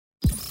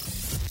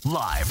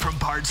Live from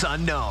parts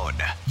unknown,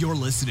 you're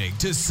listening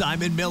to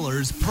Simon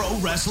Miller's Pro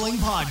Wrestling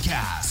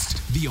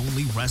Podcast, the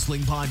only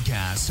wrestling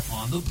podcast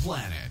on the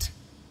planet,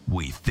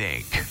 we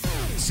think.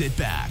 Sit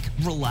back,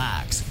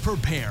 relax,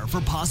 prepare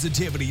for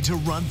positivity to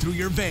run through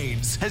your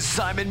veins as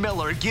Simon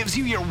Miller gives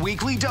you your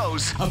weekly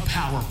dose of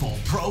powerful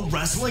pro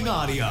wrestling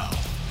audio.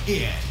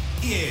 It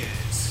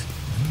is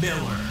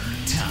Miller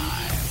Time.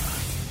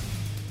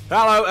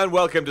 Hello and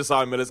welcome to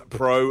Simon Miller's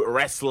Pro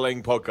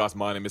Wrestling Podcast.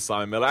 My name is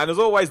Simon Miller, and as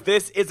always,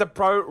 this is a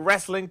Pro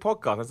Wrestling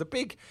Podcast. It's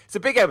a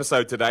big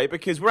episode today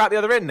because we're at the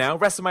other end now.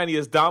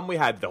 WrestleMania's done. We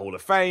had the Hall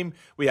of Fame,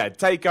 we had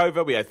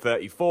TakeOver, we had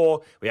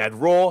 34, we had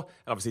Raw, and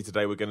obviously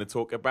today we're going to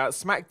talk about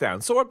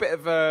SmackDown. Saw a bit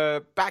of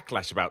a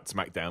backlash about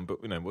SmackDown,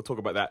 but we'll talk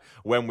about that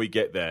when we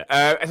get there.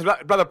 It's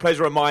another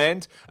pleasure on my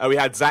end. We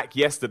had Zach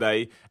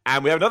yesterday,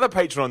 and we have another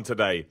patron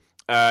today.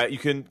 You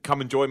can come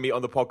and join me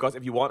on the podcast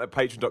if you want at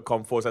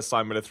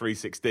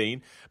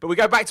patreon.com/SimonMiller316. But we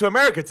go back to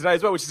America today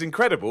as well, which is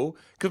incredible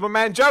because my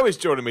man Joe is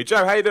joining me.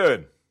 Joe, how you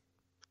doing?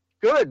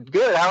 Good.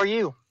 How are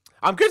you?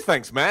 I'm good,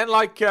 thanks, man.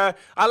 I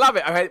love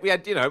it.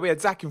 We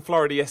had Zach in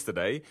Florida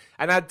yesterday,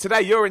 and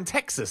today you're in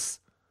Texas.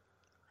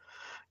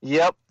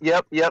 Yep.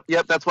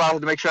 That's why I had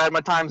to make sure I had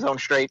my time zone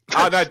straight.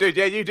 Oh, no, dude.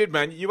 Yeah, you did,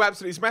 man. You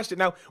absolutely smashed it.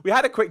 Now, we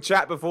had a quick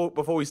chat before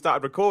we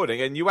started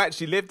recording, and you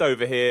actually lived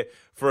over here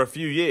for a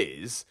few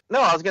years.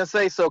 No, I was going to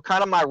say, so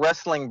kind of my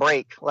wrestling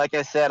break. Like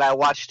I said,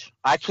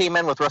 I came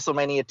in with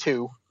WrestleMania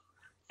 2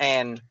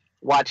 and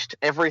watched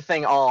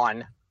everything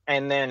on,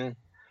 and then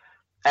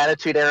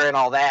Attitude Era and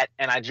all that,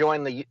 and I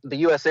joined the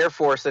U.S. Air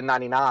Force in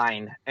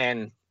 99,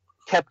 and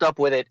kept up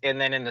with it, and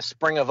then in the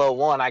spring of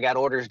 01, I got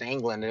orders to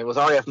England, and it was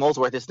RAF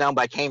Molesworth. It's down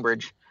by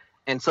Cambridge,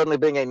 and suddenly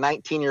being a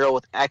 19-year-old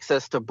with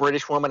access to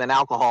British women and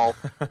alcohol,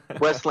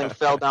 wrestling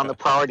fell down the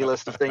priority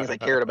list of things I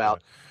cared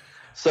about.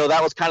 So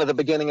that was kind of the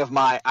beginning of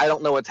my, I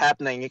don't know what's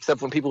happening,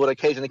 except when people would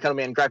occasionally come to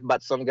me and gripe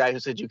about some guy who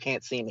said, you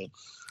can't see me.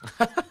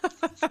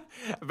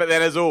 But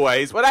then as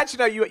always, well, actually,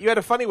 no, you had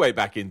a funny way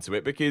back into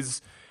it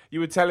because you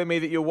were telling me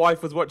that your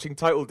wife was watching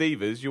Total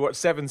Divas. You watched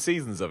 7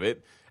 seasons of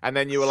it. And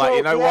then you were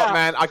like, what,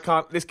 man?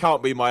 This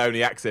can't be my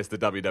only access to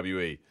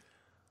WWE.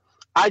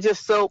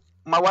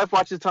 My wife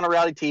watches a ton of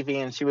reality TV,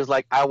 and she was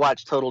like, I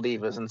watch Total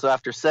Divas. And so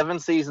after 7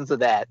 seasons of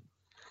that,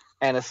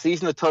 and a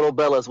season of Total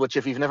Bellas, which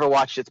if you've never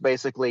watched, it's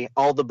basically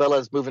all the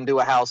Bellas move into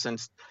a house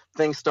and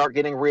things start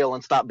getting real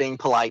and stop being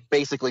polite,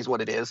 basically is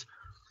what it is.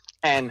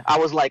 And I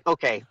was like,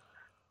 okay,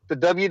 the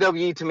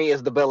WWE to me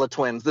is the Bella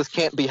Twins. This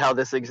can't be how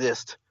this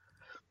exists.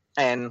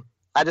 And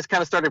I just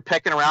kind of started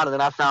pecking around, and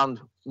then I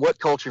found What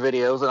Culture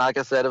videos, and like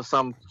I said, of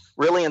some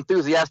really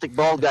enthusiastic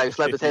bald guy who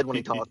slapped his head when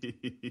he talked.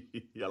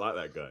 Yeah, I like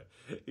that guy.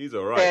 He's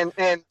all right.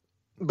 And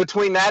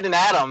between that and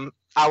Adam,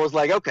 I was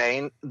like, okay.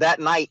 And that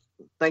night,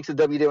 thanks to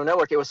WWE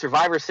Network, it was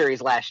Survivor Series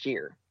last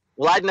year.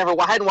 Well, I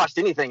hadn't watched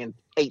anything in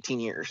 18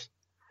 years.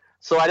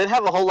 So I didn't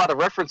have a whole lot of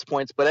reference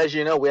points, but as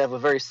you know, we have a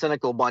very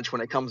cynical bunch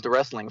when it comes to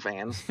wrestling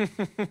fans.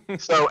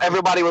 So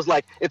everybody was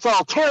like, it's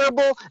all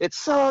terrible, it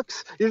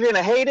sucks, you're going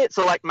to hate it.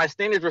 So like my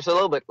standards were so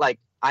low, but like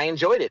I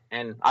enjoyed it,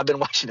 and I've been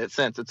watching it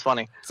since. It's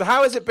funny. So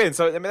how has it been?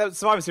 So I mean, that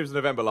Survivor Series in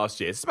November last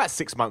year. It's about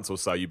 6 months or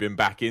so you've been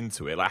back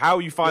into it. Like, how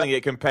are you finding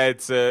it compared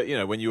to,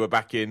 when you were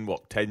back in,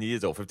 10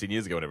 years or 15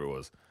 years ago, whatever it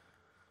was?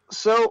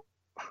 So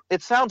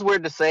it sounds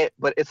weird to say it,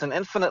 but it's an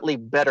infinitely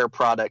better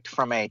product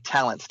from a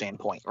talent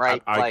standpoint,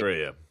 right? I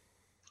agree, yeah.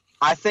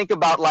 I think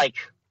about,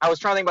 I was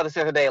trying to think about this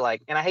the other day,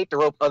 and I hate to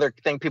rope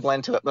people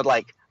into it, but,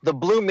 the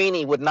Blue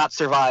Meanie would not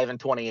survive in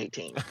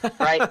 2018,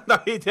 right? No,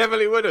 he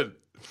definitely wouldn't.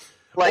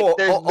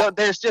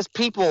 There's just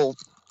people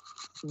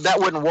that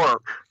wouldn't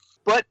work.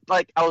 But,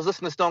 I was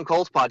listening to Stone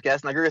Cold's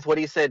podcast, and I agree with what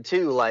he said,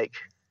 too. I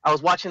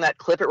was watching that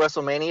clip at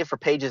WrestleMania for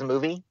Paige's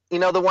movie. You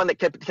know, the one that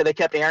they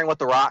kept airing with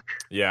The Rock?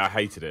 Yeah, I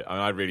hated it.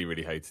 I really,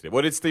 really hated it.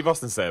 What did Steve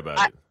Austin say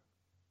about it?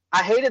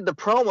 I hated the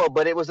promo,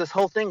 but it was this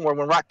whole thing where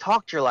when Rock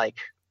talked, you're like,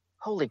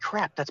 holy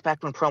crap, that's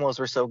back when promos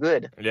were so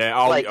good.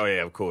 Yeah,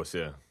 yeah, of course,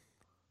 yeah.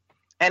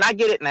 And I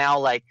get it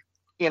now,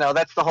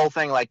 that's the whole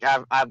thing.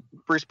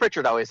 Bruce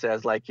Pritchard always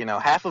says,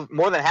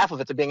 more than half of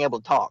it's being able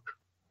to talk.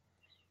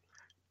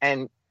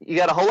 And you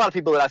got a whole lot of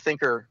people that I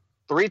think are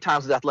 3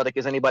 times as athletic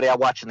as anybody I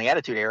watched in the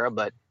Attitude Era,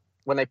 but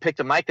when they pick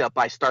the mic up,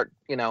 I start,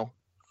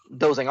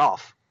 dozing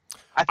off.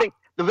 I think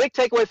the big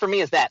takeaway for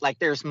me is that,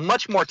 there's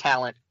much more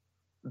talent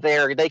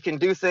there. They can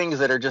do things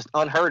that are just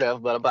unheard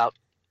of, but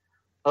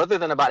other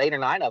than about 8 or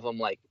 9 of them,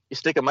 you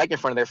stick a mic in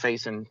front of their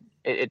face and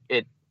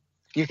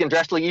you can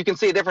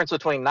see a difference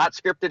between not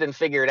scripted and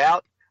figure it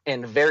out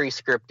and very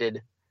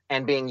scripted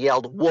and being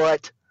yelled,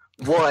 what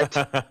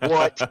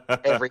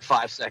every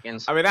 5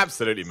 seconons. I mean,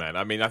 absolutely, man.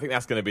 I mean, I think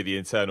that's going to be the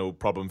internal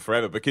problem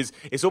forever because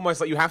it's almost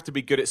like you have to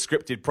be good at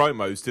scripted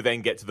promos to then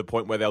get to the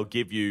point where they'll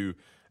give you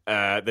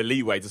the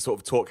leeway to sort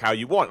of talk how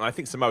you want. And I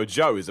think Samoa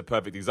Joe is a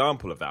perfect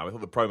example of that. I thought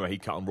the promo he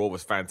cut on Raw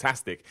was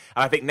fantastic.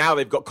 And I think now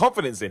they've got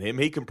confidence in him,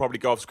 he can probably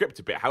go off script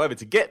a bit. However,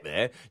 to get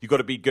there, you've got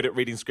to be good at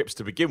reading scripts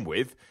to begin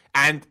with.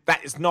 And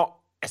that is not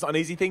it's not an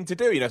easy thing to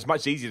do. It's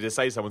much easier to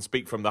say to someone,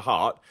 speak from the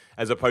heart,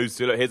 as opposed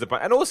to, look, here's a...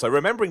 And also,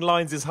 remembering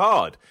lines is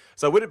hard.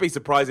 So I wouldn't be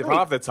surprised if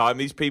half the time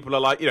these people are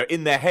like,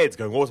 in their heads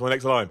going, what's my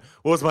next line?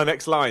 What's my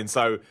next line?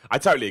 So I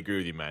totally agree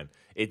with you, man.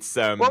 It's...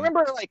 Well,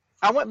 remember,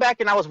 I went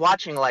back and I was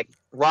watching,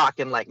 Rock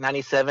in,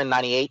 97,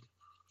 98.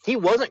 He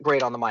wasn't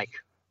great on the mic.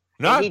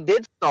 No. And he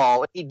did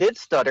stall. He did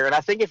stutter. And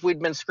I think if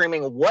we'd been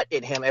screaming what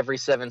at him every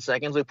 7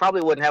 seconds, we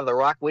probably wouldn't have the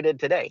Rock we did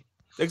today.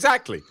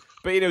 Exactly.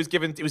 But he was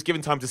given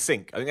time to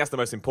sink. I think that's the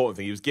most important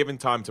thing. He was given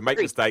time to make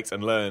mistakes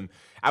and learn.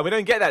 And we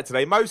don't get that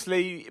today,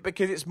 mostly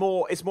because it's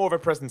more of a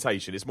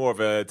presentation. It's more of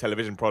a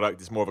television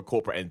product. It's more of a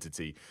corporate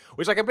entity,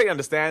 which I completely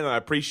understand and I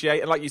appreciate.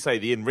 And like you say,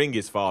 the in-ring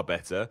is far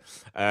better.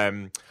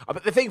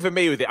 But the thing for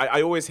me with it,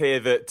 I always hear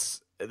that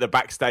the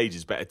backstage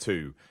is better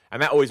too.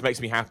 And that always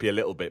makes me happy a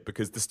little bit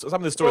because some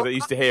of the stories I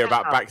used to hear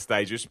about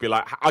backstage used to be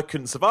like, I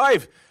couldn't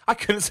survive. I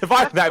couldn't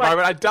survive in that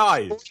environment. I'd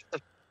die.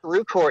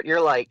 Through court,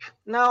 you're like,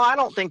 no, I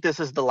don't think this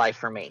is the life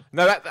for me.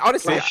 No,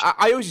 honestly,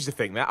 I always used to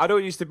think that. I'd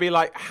always used to be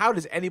like, how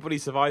does anybody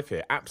survive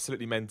here?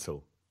 Absolutely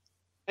mental.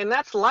 And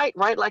that's light,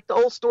 right? Like the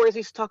old stories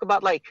used to talk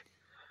about,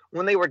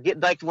 when they were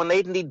when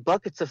they'd need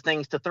buckets of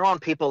things to throw on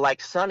people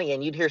like Sonny,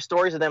 and you'd hear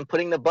stories of them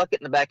putting the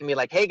bucket in the back and be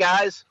like, hey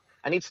guys,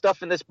 I need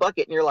stuff in this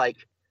bucket. And you're like,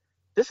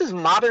 this is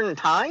modern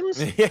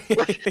times?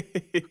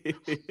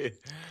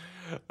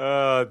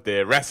 Oh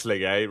dear,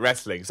 wrestling, eh?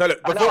 Wrestling. So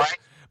look,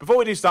 before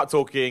we do start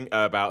talking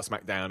about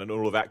SmackDown and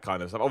all of that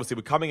kind of stuff, obviously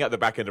we're coming at the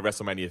back end of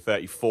WrestleMania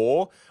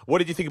 34. What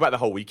did you think about the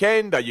whole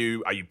weekend? Are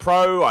you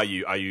pro? Are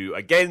you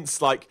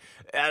against? A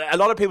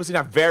lot of people seem to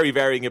have very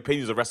varying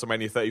opinions of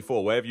WrestleMania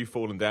 34. Where have you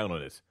fallen down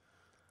on it?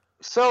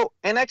 So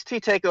NXT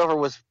TakeOver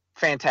was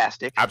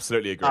fantastic.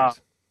 Absolutely agreed.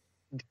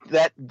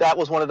 That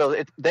was one of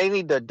those.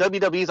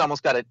 WWE's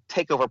almost got a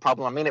takeover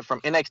problem. I mean it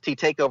from NXT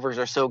takeovers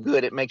are so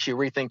good it makes you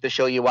rethink the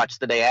show you watch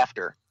the day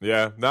after.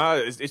 Yeah, no,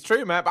 it's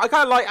true, man. But I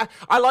kind of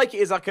I like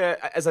it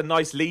as a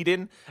nice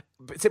lead-in,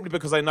 simply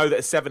because I know that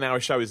a 7-hour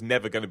show is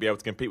never going to be able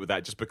to compete with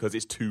that just because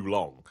it's too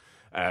long.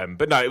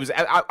 But no, it was.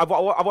 I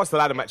watched the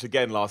ladder match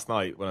again last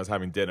night when I was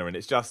having dinner, and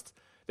it's just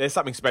there's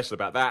something special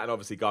about that. And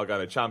obviously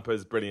Gargano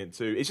Ciampa's brilliant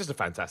too. It's just a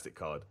fantastic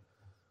card.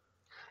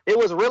 It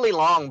was really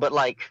long, but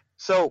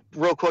so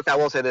real quick, I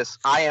will say this.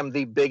 I am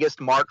the biggest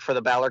mark for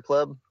the Balor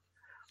Club.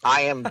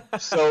 I am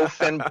so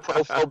Finn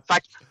pro-phobe. In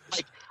fact,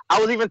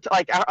 I was even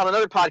on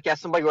another podcast,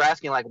 somebody were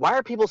asking why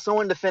are people so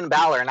into Finn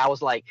Balor? And I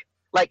was like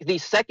the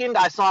second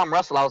I saw him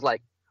wrestle, I was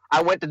like,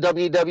 I went to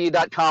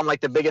www.com,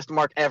 the biggest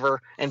mark ever,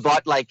 and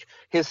bought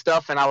his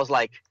stuff. And I was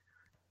like,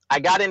 I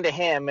got into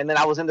him, and then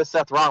I was into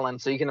Seth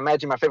Rollins. So you can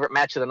imagine my favorite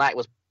match of the night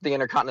was the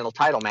Intercontinental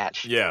title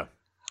match. Yeah.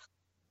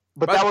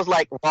 But that was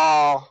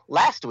Raw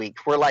last week,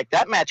 where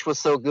that match was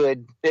so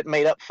good it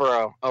made up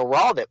for a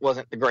Raw that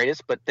wasn't the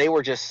greatest, but they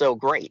were just so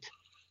great.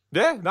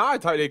 Yeah, no, I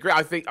totally agree.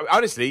 I think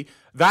honestly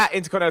that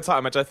Intercontinental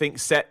title match, I think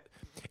set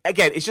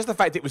again. It's just the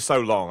fact it was so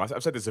long.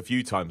 I've said this a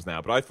few times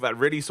now, but I thought that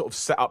really sort of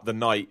set up the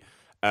night.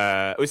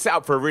 It was set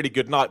up for a really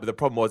good night, but the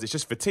problem was it's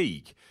just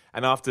fatigue.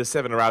 And after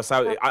 7 hours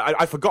out,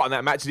 I'd forgotten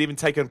that match had even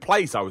taken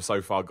place. I was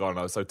so far gone.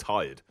 I was so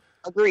tired.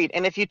 Agreed.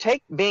 And if you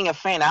take being a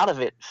fan out of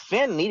it,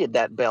 Finn needed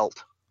that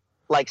belt.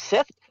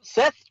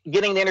 Seth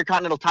getting the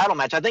Intercontinental title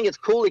match, I think it's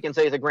cool he can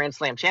say he's a Grand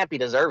Slam champ. He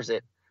deserves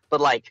it.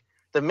 But,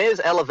 The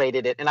Miz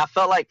elevated it. And I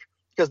felt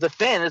because the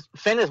Finn,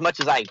 as much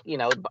as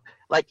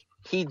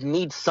he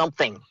needs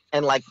something.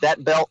 And,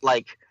 that belt,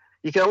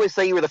 you can always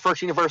say you were the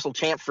first Universal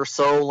champ for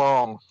so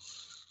long.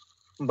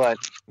 But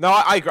no,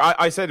 I agree.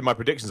 I said in my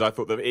predictions, I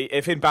thought that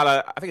if Finn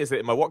Balor, I think it's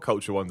in my What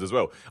Culture ones as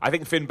well, I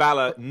think Finn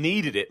Balor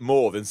needed it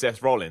more than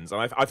Seth Rollins. And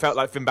I felt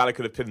like Finn Balor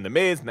could have pinned The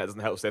Miz, and that doesn't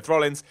help Seth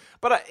Rollins.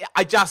 But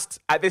I just,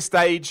 at this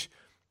stage,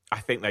 I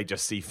think they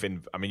just see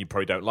Finn. I mean, you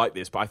probably don't like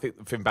this, but I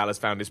think Finn Balor's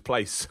found his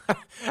place.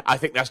 I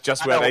think that's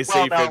just where they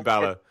see Finn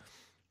Balor.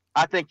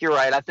 I think you're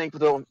right. I think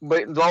the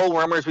old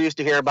rumors we used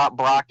to hear about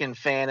Brock and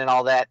Finn and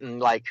all that,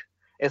 and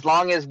as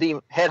long as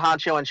the head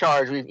honcho in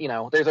charge,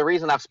 there's a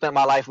reason I've spent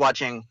my life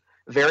watching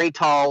very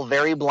tall,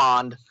 very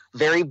blonde,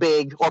 very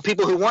big, or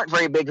people who weren't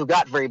very big who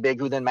got very big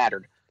who then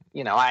mattered.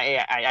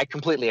 I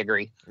completely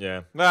agree.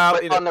 Yeah. No,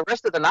 but on the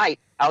rest of the night,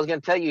 I was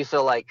going to tell you,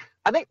 so I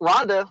think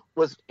Ronda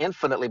was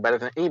infinitely better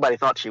than anybody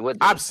thought she would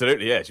be.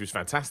 Absolutely, yeah. She was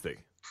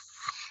fantastic.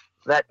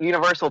 That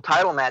Universal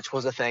title match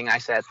was a thing I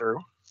sat through.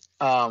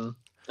 I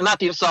meant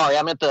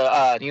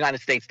the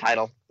United States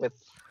title with.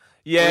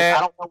 Yeah, I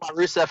don't know why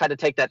Rusev had to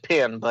take that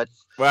pin, but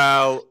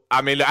well,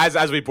 I mean,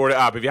 as we brought it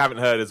up, if you haven't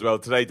heard as well,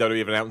 today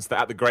WWE announced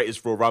that at the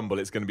Greatest Royal Rumble,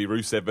 it's going to be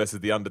Rusev versus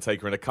The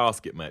Undertaker in a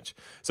casket match.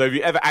 So if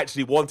you ever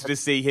actually wanted to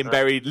see him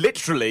buried,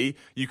 literally,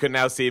 you can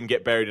now see him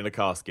get buried in a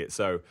casket.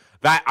 So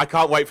that I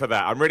can't wait for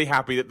that. I'm really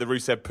happy that the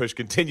Rusev push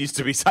continues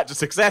to be such a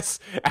success,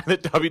 and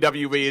that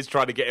WWE is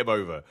trying to get him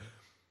over.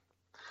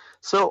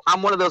 So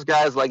I'm one of those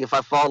guys, if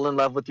I fall in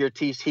love with your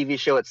TV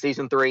show at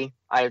season 3,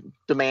 I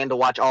demand to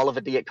watch all of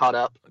it to get caught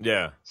up.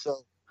 Yeah.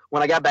 So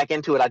when I got back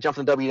into it, I jumped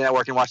on W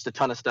Network and watched a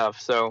ton of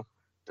stuff. So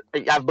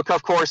I've become,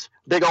 of course,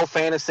 big old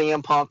fan of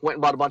CM Punk, went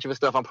and bought a bunch of his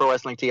stuff on Pro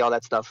Wrestling Tee, all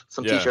that stuff,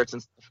 some T-shirts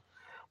and stuff.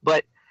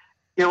 But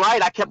you're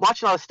right. I kept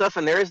watching all this stuff,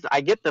 and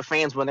I get the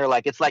fans when they're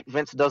like, it's like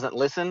Vince doesn't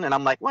listen, and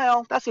I'm like,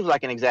 well, that seems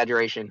like an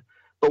exaggeration.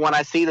 But when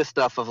I see the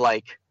stuff of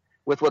like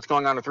with what's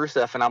going on with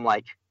Rusev, and I'm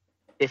like,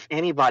 if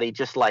anybody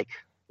just like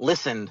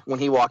listened when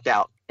he walked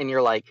out, and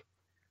you're like,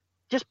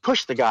 just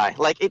push the guy.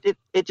 Like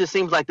it just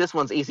seems like this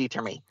one's easy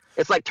to me.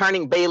 It's like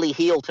turning Bailey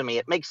heel to me.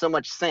 It makes so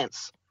much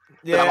sense.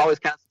 Yeah. But I'm always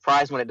kind of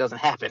surprised when it doesn't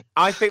happen.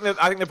 I think the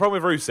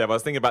problem with Rusev, I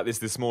was thinking about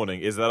this morning,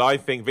 is that I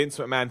think Vince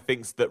McMahon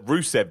thinks that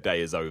Rusev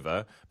Day is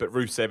over, but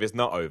Rusev is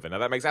not over. Now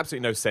that makes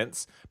absolutely no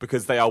sense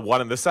because they are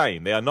one and the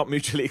same. They are not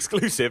mutually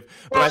exclusive.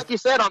 Well, like you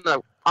said on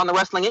the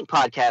Wrestling Inc.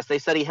 podcast, they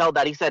said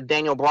he said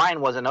Daniel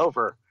Bryan wasn't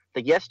over.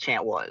 The yes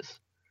chant was,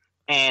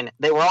 and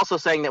they were also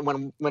saying that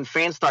when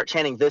fans start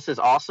chanting "This is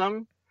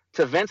awesome,"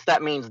 to Vince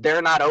that means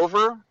they're not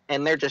over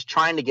and they're just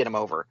trying to get him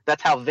over.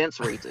 That's how Vince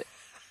reads it.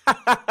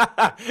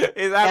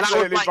 It's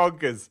absolutely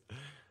bonkers.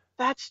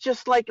 That's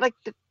just like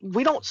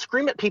we don't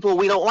scream at people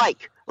we don't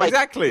like.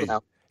 Exactly. You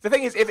know. The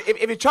thing is, if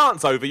your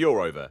chant's over, you're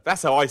over.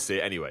 That's how I see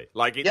it anyway.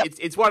 Like,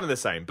 it's one and the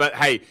same. But,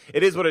 hey,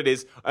 it is what it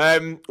is.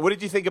 What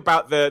did you think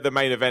about the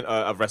main event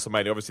of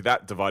WrestleMania? Obviously,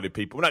 that divided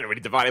people. Well, not really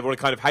divided. Everyone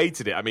kind of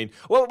hated it. I mean,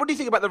 well, what do you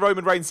think about the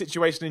Roman Reigns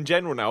situation in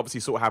general now? Obviously,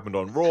 sort of happened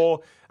on Raw.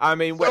 I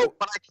mean... when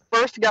I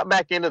first got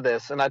back into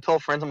this, and I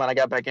told friends of mine I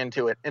got back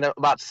into it, in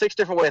about 6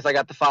 different ways I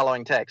got the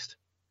following text.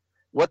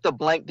 What the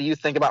blank do you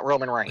think about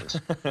Roman Reigns?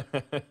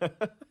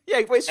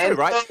 Yeah, well, it's true,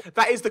 right?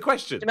 That is the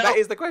question. That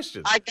is the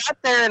question. I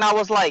got there and I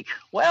was like,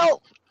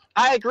 well,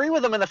 I agree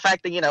with them in the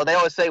fact that, they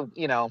always say,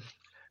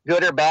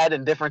 good or bad,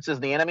 indifference is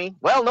the enemy.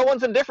 Well, no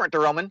one's indifferent to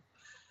Roman.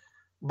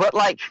 But,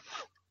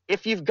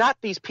 if you've got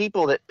these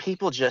people that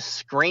people just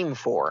scream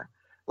for,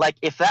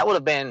 if that would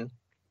have been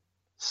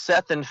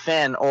Seth and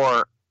Finn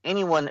or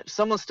anyone,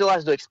 someone still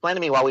has to explain to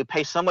me why we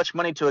pay so much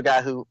money to a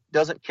guy who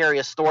doesn't carry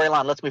a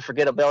storyline, lets me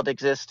forget a belt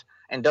exists,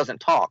 and doesn't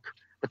talk.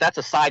 But that's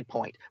a side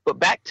point. But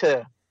back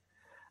to,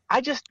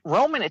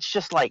 Roman, it's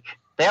just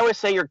they always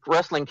say your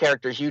wrestling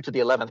character is you to the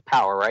 11th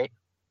power, right?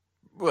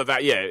 Well,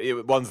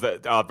 ones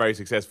that are very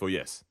successful,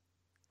 yes.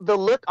 The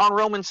look on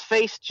Roman's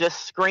face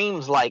just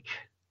screams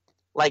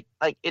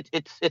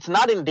it's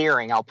not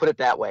endearing, I'll put it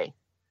that way.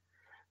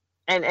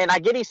 And I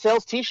get he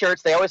sells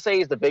T-shirts. They always say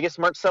he's the biggest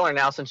merch seller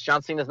now since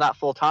John Cena's not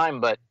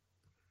full-time, but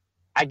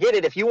I get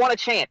it. If you want to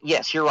chant,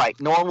 yes, you're right.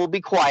 No one will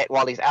be quiet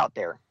while he's out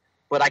there.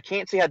 But I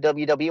can't see how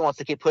WWE wants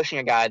to keep pushing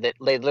a guy that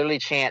they literally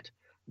chant,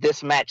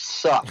 "This match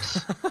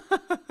sucks."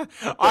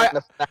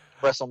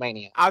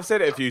 WrestleMania. I've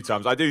said it a few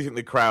times. I do think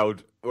the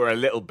crowd were a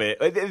little bit.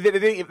 They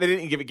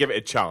didn't give it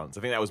a chance.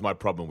 I think that was my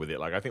problem with it.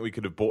 I think we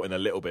could have bought in a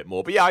little bit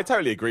more. But yeah, I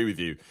totally agree with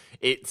you.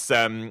 It's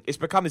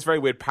become this very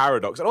weird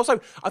paradox. And also,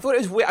 I thought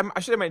it was weird.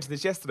 I should have mentioned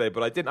this yesterday,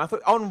 but I didn't. I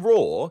thought on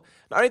Raw,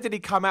 not only did he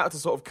come out to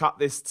sort of cut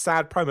this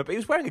sad promo, but he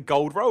was wearing a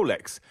gold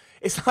Rolex.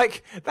 It's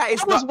like that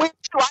was weird.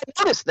 I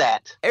noticed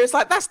that. It was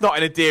like that's not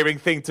an endearing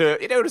thing to.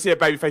 You don't want to see a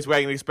babyface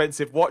wearing an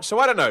expensive watch. So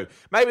I don't know.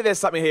 Maybe there's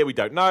something here we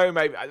don't know.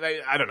 Maybe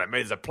I don't know.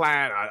 Maybe there's a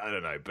plan. I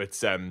don't know. But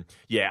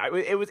yeah,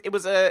 it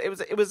was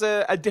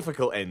a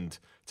difficult end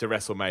to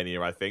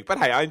WrestleMania, I think. But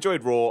hey, I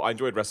enjoyed Raw. I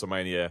enjoyed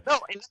WrestleMania. No,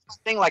 and that's the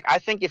thing. I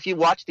think if you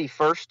watch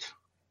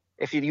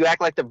if you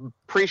act like the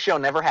pre-show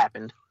never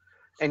happened,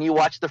 and you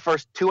watch the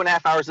first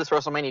 2.5 hours of this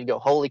WrestleMania, you go,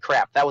 "Holy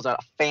crap, that was a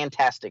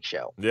fantastic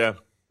show." Yeah.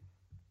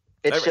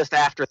 It's just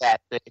after that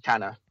it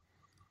kind of.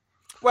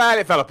 Well,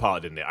 it fell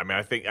apart, didn't it? I mean,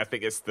 I think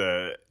it's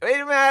it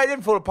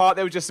didn't fall apart.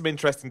 There were just some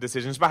interesting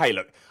decisions. But hey,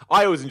 look,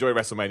 I always enjoy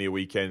WrestleMania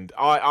weekend.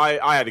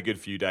 I had a good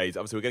few days.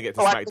 Obviously, we're going to get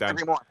to SmackDown. I couldn't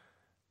agree more.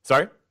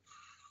 Sorry?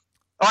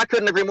 Oh, I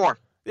couldn't agree more.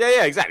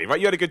 Yeah, exactly. Right,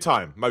 you had a good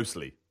time,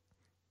 mostly.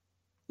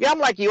 Yeah, I'm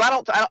like you. I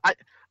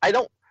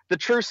don't. The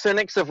true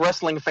cynics of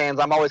wrestling fans,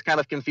 I'm always kind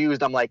of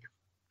confused. I'm like,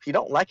 if you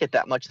don't like it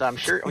that much, then I'm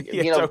sure.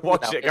 Don't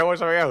watch it. Go watch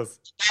something else.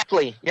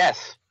 Exactly.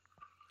 Yes.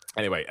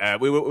 Anyway,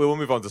 we will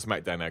move on to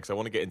SmackDown now because I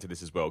want to get into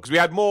this as well. Because we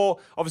had more,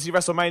 obviously,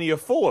 WrestleMania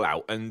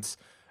fallout. And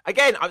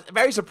again, I'm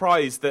very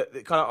surprised that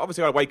kind of,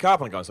 obviously, I wake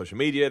up and I go on social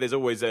media. There's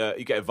always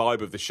you get a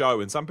vibe of the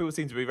show. And some people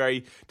seem to be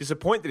very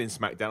disappointed in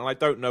SmackDown. And I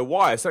don't know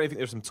why. I certainly think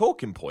there's some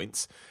talking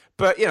points.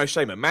 But,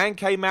 Shane McMahon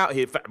came out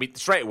here. I mean,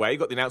 straight away,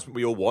 got the announcement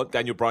we all want.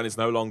 Daniel Bryan is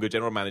no longer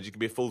general manager. He can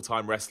be a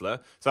full-time wrestler.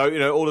 So,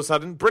 all of a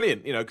sudden,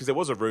 brilliant, because there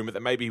was a rumor that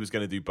maybe he was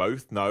going to do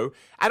both. No.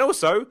 And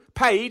also,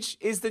 Paige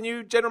is the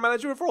new general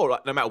manager of Raw.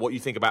 Like, no matter what you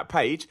think about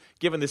Paige,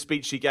 given the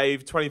speech she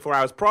gave 24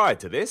 hours prior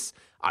to this,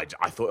 I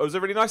thought it was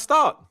a really nice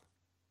start.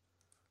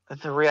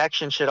 The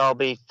reaction should all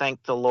be,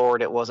 thank the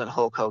Lord it wasn't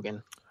Hulk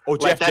Hogan. Or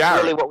Jeff Jarrett.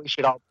 That's really what we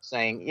should all be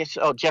saying. Yes.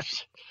 Oh, Jeff.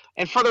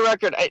 And for the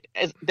record,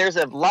 there's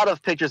a lot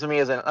of pictures of me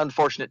as an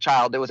unfortunate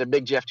child that was a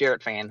big Jeff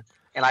Jarrett fan,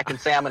 and I can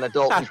say I'm an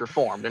adult who's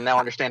reformed and now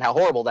understand how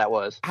horrible that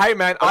was. Hey,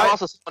 man,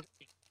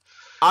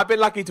 I've been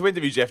lucky to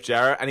interview Jeff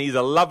Jarrett, and he's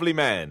a lovely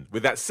man.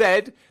 With that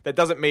said, that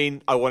doesn't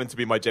mean I want him to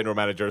be my general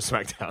manager of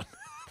SmackDown.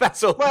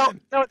 That's all. Well,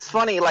 it's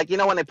funny.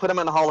 When they put him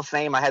in the Hall of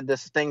Fame, I had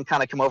this thing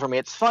kind of come over me.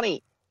 It's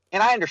funny,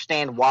 and I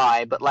understand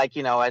why, but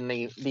and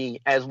the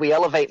as we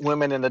elevate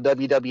women in the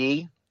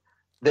WWE,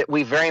 that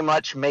we very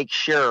much make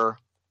sure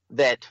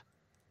that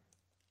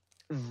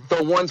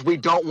the ones we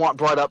don't want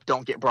brought up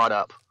don't get brought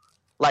up.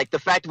 Like the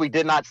fact we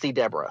did not see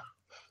Deborah.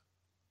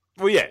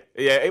 Well, yeah,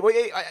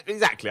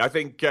 exactly. I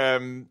think,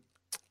 I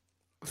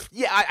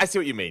see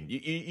what you mean.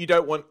 You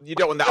don't want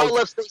that. I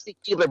love Stacy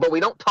Keibler, but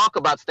we don't talk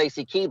about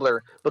Stacy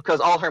Keibler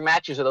because all her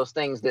matches are those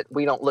things that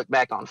we don't look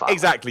back on. Following.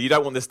 Exactly. You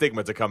don't want the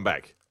stigma to come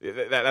back.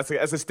 That's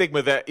a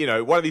stigma that,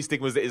 one of these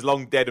stigmas that is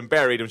long dead and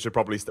buried and should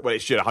probably,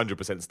 it should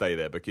 100% stay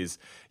there because,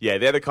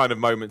 they're the kind of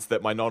moments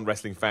that my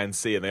non-wrestling fans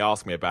see and they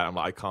ask me about. I'm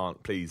like, I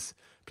can't, please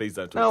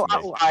don't talk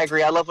to me. I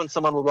agree. I love when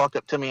someone will walk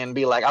up to me and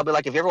be like, I'll be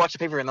like, have you ever watched a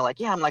pay-per-view? And they're like,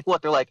 yeah. I'm like,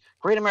 what? They're like,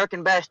 Great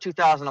American Bash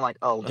 2000. I'm like,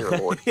 oh, dear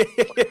Lord.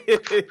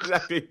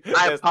 Exactly.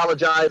 I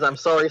apologize. I'm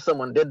sorry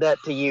someone did that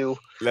to you.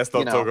 Let's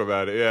not talk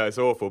about it. Yeah, it's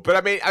awful. But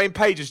I mean,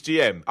 Paige's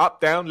GM.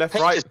 Up, down, left,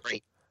 Paige right. is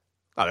great.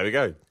 Oh, there we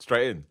go.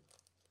 Straight in.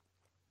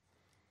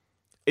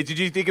 Did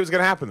you think it was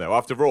going to happen, though?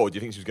 After Raw, do you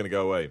think she was going to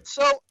go away?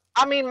 So,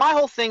 I mean, my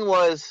whole thing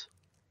was,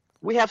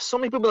 we have so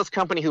many people in this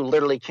company who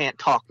literally can't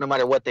talk no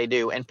matter what they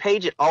do. And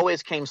Paige, it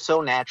always came so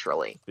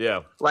naturally.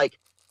 Yeah.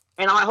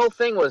 And my whole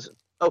thing was,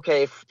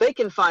 okay, if they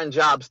can find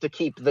jobs to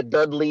keep the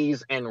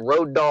Dudleys and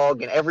Road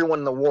Dogg and everyone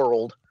in the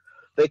world,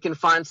 they can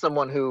find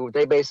someone who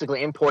they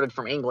basically imported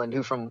from England,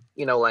 who from,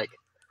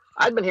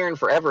 I'd been hearing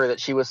forever that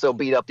she was so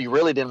beat up you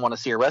really didn't want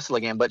to see her wrestle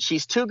again, but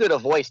she's too good a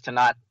voice to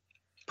not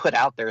put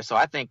out there. So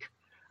I think,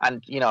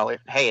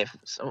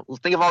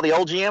 think of all the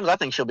old GMs, I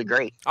think she'll be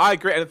great. I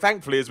agree. And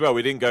thankfully as well,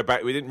 we didn't go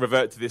back, we didn't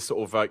revert to this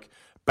sort of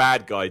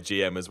bad guy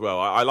GM as well.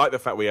 I like the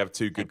fact we have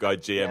two good guy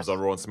GMs on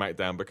Raw and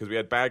SmackDown because we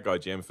had bad guy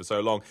GMs for so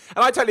long.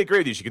 And I totally agree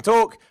with you. She can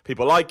talk.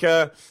 People like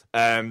her.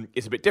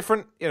 It's a bit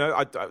different.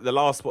 The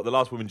last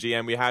woman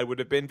GM we had would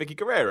have been Vicky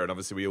Guerrero, and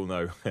obviously we all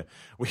know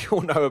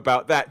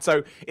about that.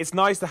 So it's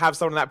nice to have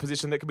someone in that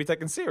position that can be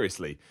taken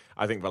seriously,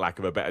 I think, for lack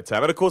of a better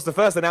term. And of course, the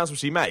first announcement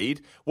she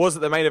made was that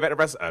the main event of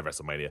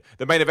WrestleMania,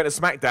 the main event of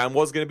SmackDown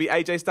was going to be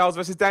AJ Styles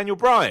versus Daniel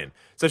Bryan.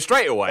 So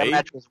straight away, that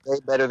match was way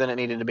better than it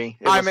needed to be.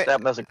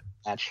 That was a good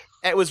match.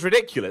 It was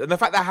ridiculous. And the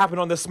fact that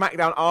happened on the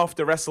SmackDown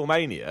after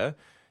WrestleMania,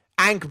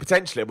 and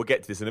potentially, we'll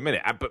get to this in a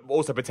minute, but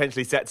also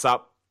potentially sets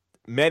up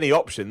many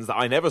options that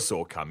I never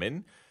saw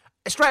coming.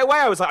 Straight away,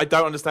 I was like, I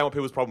don't understand what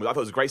people's problem was. I thought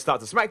it was a great start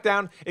to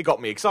SmackDown. It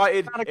got me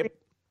excited.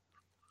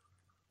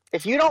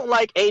 If you don't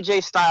like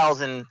AJ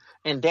Styles and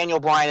Daniel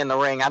Bryan in the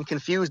ring, I'm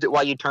confused at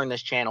why you turned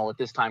this channel at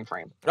this time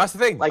frame. That's the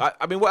thing.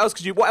 I mean, what else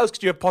could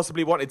you have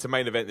possibly wanted to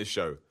main event this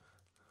show?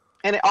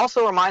 And it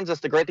also reminds us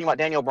the great thing about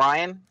Daniel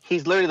Bryan,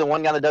 he's literally the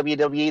one guy in the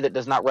WWE that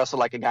does not wrestle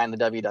like a guy in the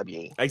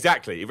WWE.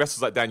 Exactly. He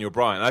wrestles like Daniel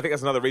Bryan. And I think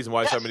that's another reason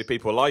why so many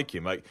people like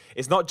him.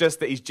 It's not just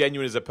that he's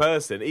genuine as a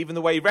person. Even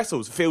the way he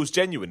wrestles feels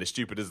genuine, as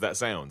stupid as that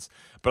sounds.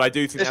 But I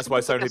do think that's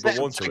why so many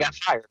people want to. Got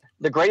fired.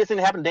 The greatest thing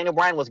that happened to Daniel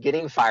Bryan was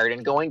getting fired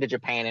and going to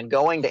Japan and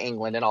going to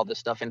England and all this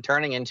stuff and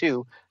turning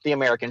into the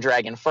American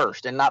Dragon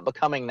first and not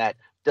becoming that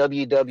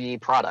WWE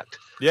product.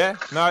 Yeah.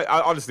 No,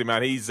 honestly,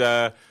 man, he's...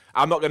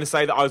 I'm not going to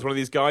say that I was one of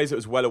these guys that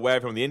was well aware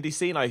of him on the indie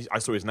scene. I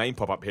saw his name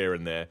pop up here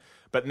and there.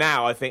 But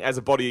now I think as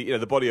a body,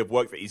 the body of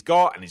work that he's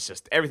got, and it's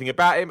just everything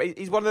about him,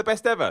 he's one of the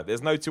best ever.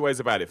 There's no two ways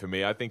about it for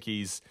me. I think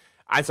he's...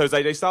 And so is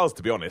AJ Styles,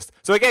 to be honest.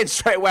 So again,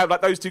 straight away, I'm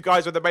like, those two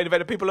guys are the main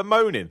event, and people are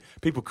moaning.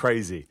 People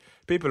crazy.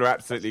 People are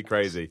absolutely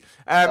crazy.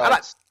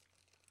 And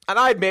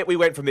I admit we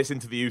went from this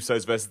into the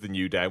Usos versus the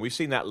New Day, and we've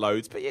seen that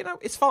loads, but,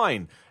 it's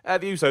fine.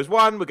 The Usos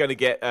won. We're going to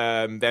get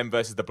them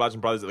versus the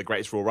Bludgeon Brothers at the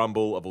Greatest Royal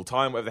Rumble of all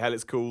time, whatever the hell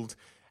it's called.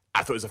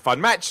 I thought it was a fun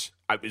match.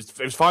 It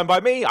was fine by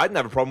me. I didn't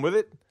have a problem with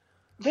it.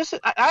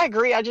 I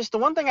agree. The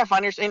one thing I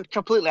find interesting,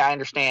 completely I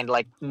understand,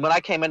 when I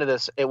came into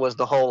this, it was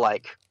the whole,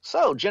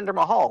 so, Jinder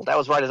Mahal. That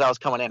was right as I was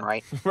coming in,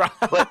 right? Right.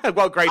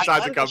 What great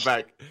time to come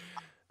back.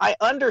 I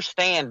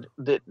understand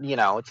that,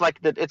 it's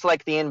like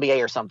the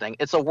NBA or something.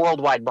 It's a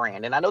worldwide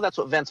brand, and I know that's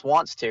what Vince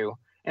wants to,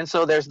 and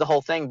so there's the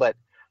whole thing, but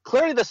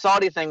clearly the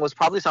Saudi thing was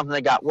probably something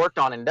that got worked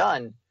on and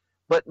done,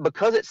 but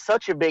because it's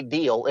such a big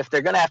deal, if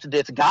they're going to have to do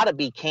it's got to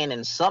be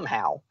canon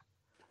somehow.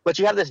 But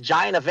you have this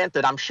giant event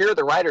that I'm sure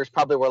the writers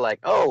probably were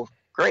like, oh,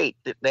 great,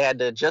 they had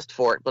to adjust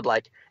for it. But,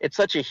 it's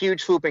such a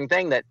huge swooping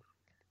thing that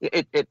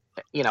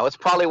it's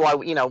probably why,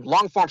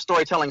 long-form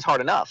storytelling's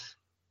hard enough.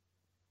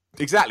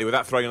 Exactly,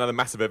 without throwing another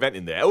massive event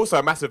in there. Also,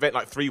 a massive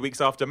event 3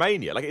 weeks after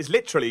Mania. It's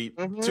literally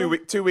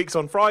 2 weeks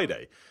on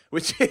Friday.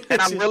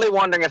 And I'm really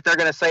wondering if they're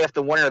going to say if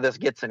the winner of this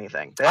gets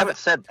anything. They haven't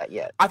said that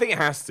yet. I think it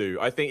has to.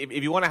 I think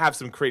if you want to have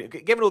some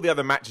credit, given all the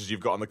other matches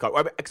you've got on the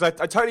card, because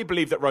I totally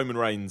believe that Roman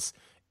Reigns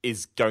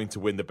is going to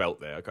win the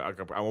belt there.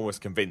 I'm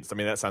almost convinced. I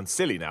mean, that sounds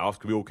silly now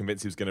after we all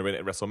convinced he was going to win it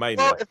at WrestleMania.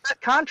 Well, if that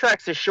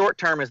contract's as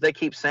short-term as they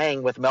keep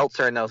saying with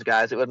Meltzer and those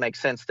guys, it would make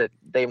sense that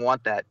they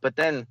want that. But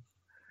then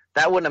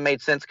that wouldn't have made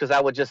sense because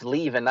I would just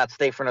leave and not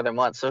stay for another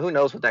month. So who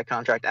knows what that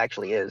contract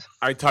actually is.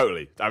 I mean,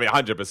 totally. I mean,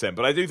 100%.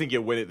 But I do think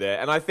you'll win it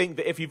there. And I think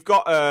that if you've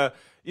got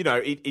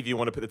if you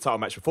want to put the title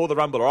match before the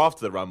Rumble or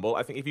after the Rumble,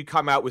 I think if you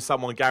come out with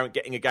someone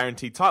getting a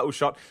guaranteed title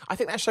shot, I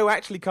think that show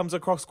actually comes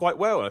across quite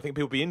well. And I think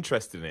people will be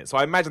interested in it. So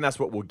I imagine that's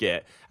what we'll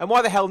get. And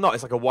why the hell not?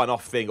 It's like a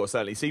one-off thing, or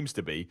certainly seems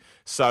to be.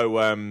 So,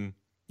 I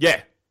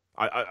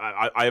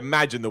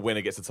imagine the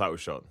winner gets a title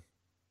shot.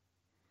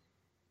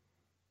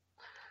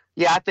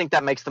 Yeah, I think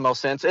that makes the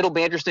most sense. It'll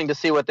be interesting to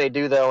see what they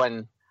do, though.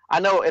 And I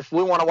know if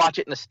we want to watch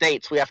it in the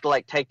States, we have to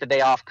like take the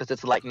day off because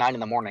it's like 9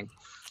 a.m.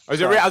 I was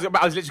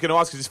literally going to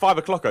ask because it's 5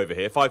 o'clock over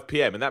here, 5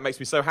 p.m., and that makes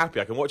me so happy.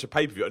 I can watch a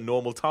pay-per-view at a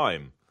normal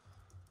time.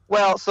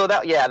 Well, so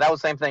that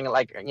was the same thing.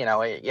 Like,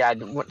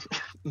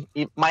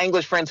 my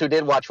English friends who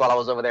did watch while I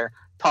was over there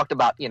talked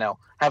about,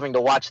 having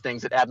to watch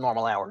things at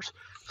abnormal hours.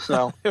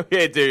 So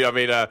yeah, dude. I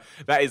mean,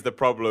 that is the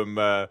problem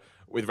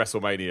with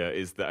WrestleMania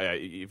is that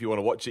if you want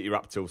to watch it, you're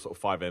up till sort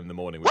of 5 a.m. in the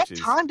morning. What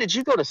time did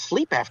you go to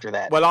sleep after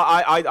that? Well,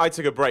 I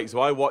took a break, so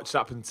I watched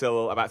up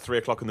until about 3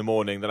 o'clock in the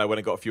morning. Then I went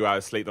and got a few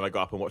hours sleep. Then I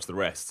got up and watched the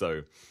rest.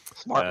 So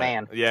smart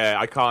man. Yeah,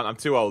 I can't. I'm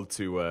too old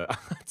to.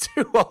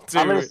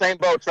 I'm in the same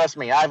boat. Trust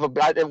me.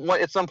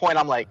 At some point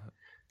I'm like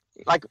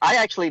I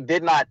actually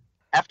did not.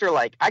 After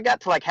I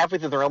got to halfway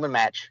through the Roman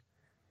match,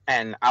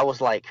 and I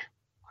was like,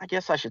 I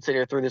guess I should sit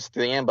here through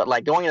the end. But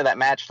going into that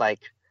match,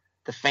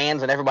 the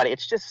fans and everybody,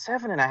 it's just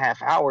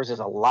 7.5 hours is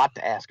a lot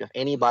to ask of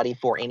anybody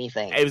for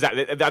anything.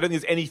 Exactly. I don't think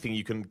there's anything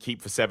you can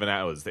keep for 7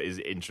 hours that is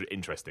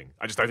interesting.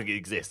 I just don't think it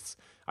exists.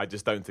 It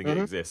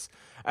exists.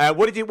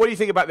 What do you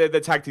think about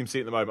the tag team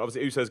scene at the moment?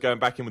 Obviously, Usos going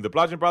back in with the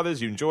Bludgeon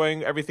Brothers. You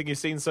enjoying everything you've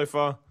seen so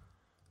far?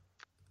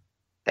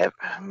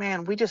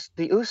 Man, the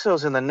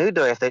Usos and the New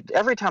Day,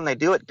 every time they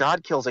do it,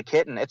 God kills a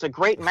kitten. It's a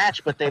great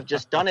match, but they've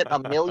just done it a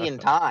million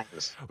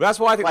times. Well, that's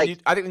why I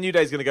think the New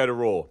Day is going to go to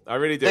Raw. I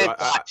really do. They've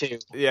got to.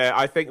 Yeah,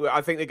 I think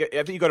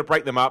you've got to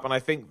break them up, and I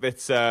think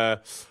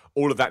that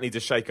all of that needs to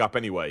shake up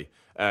anyway.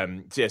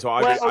 I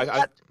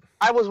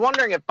was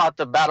wondering about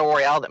the Battle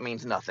Royale that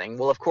means nothing.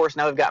 Well, of course,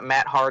 now we've got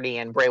Matt Hardy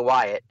and Bray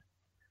Wyatt,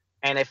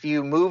 and if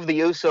you move the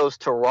Usos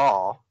to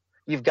Raw,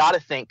 you've got to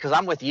think, because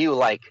I'm with you,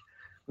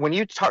 when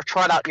you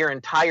trot out your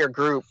entire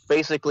group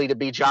basically to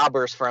be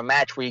jobbers for a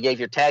match where you gave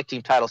your tag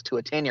team titles to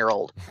a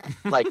 10-year-old,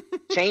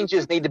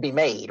 changes need to be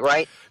made,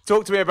 right?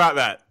 Talk to me about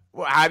that.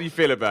 How do you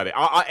feel about it?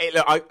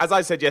 As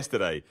I said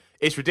yesterday,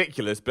 it's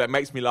ridiculous, but it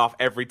makes me laugh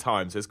every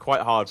time, so it's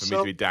quite hard for me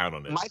to be down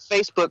on it. My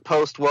Facebook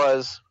post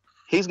was,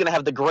 he's going to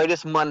have the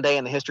greatest Monday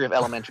in the history of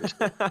elementary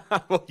school.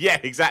 Well, yeah,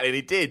 exactly, and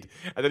he did.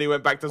 And then he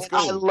went back to school.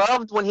 I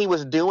loved when he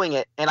was doing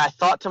it, and I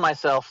thought to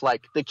myself,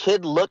 the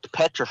kid looked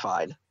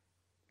petrified.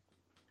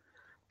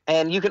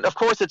 And you can, of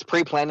course, it's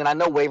pre-planned, and I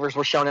know waivers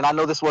were shown, and I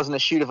know this wasn't a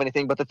shoot of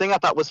anything, but the thing I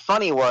thought was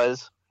funny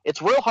was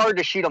it's real hard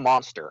to shoot a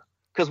monster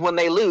because when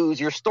they lose,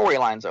 your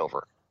storyline's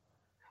over.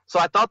 So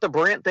I thought the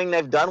brilliant thing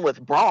they've done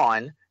with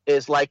Braun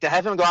is to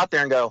have him go out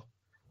there and go,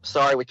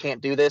 sorry, we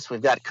can't do this.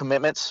 We've got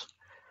commitments.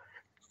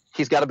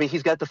 It's in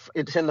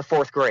the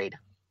 4th grade.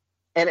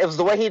 And it was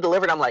the way he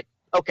delivered. I'm like,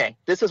 okay,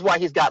 this is why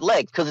he's got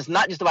legs, because it's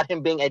not just about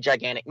him being a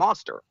gigantic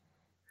monster.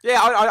 Yeah,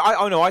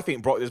 I know. I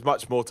think there's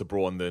much more to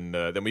Braun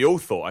than we all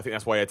thought. I think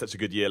that's why he had such a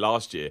good year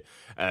last year.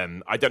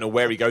 I don't know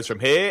where he goes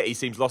from here. He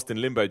seems lost in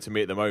limbo to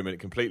me at the moment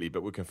completely,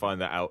 but we can find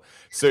that out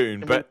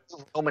soon. But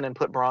Roman and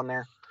put Braun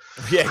there.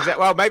 Yeah,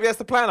 exactly. Well, maybe that's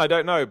the plan. I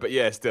don't know, but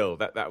yeah, still,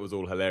 that was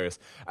all hilarious.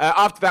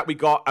 After that, we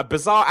got a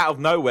bizarre out of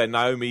nowhere.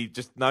 Naomi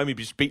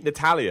just beat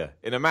Natalya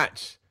in a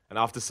match, and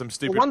after some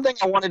stupid. One thing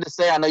I wanted to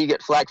say, I know you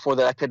get flack for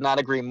that. I could not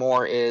agree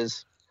more.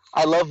 Is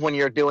I love when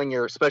you're doing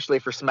especially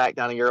for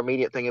SmackDown, and your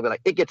immediate thing, you'll be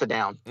like, it gets it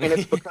down. And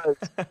it's because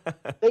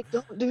they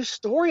don't do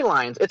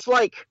storylines. It's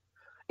like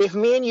if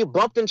me and you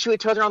bumped into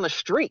each other on the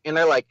street and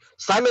they're like,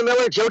 Simon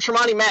Miller, Joe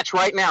Tremonti match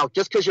right now,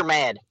 just because you're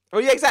mad. Oh,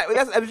 yeah, exactly.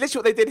 That's literally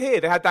what they did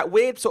here. They had that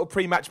weird sort of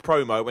pre-match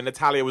promo when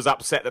Natalya was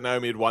upset that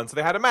Naomi had won, so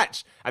they had a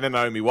match. And then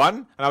Naomi won,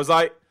 and I was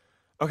like,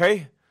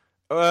 okay.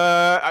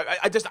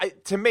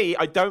 To me,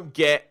 I don't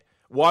get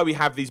why we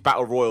have these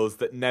battle royals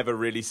that never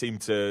really seem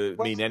to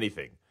mean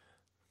anything.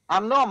 I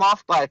know I'm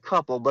off by a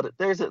couple, but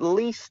there's at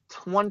least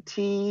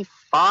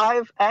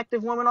 25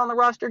 active women on the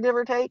roster, give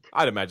or take.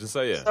 I'd imagine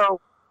so, yeah.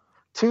 So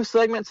 2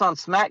 segments on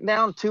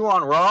SmackDown, 2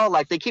 on Raw.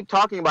 They keep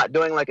talking about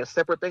doing a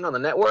separate thing on the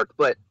network,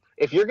 but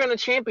if you're going to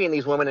champion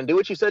these women and do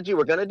what you said you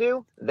were going to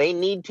do, they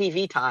need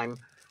TV time.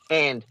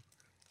 And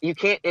you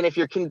can't, and if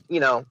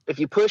if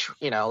you push,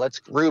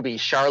 let's Ruby,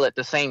 Charlotte,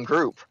 the same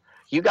group,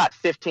 you got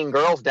 15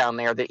 girls down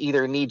there that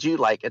either need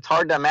you, it's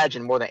hard to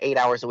imagine more than 8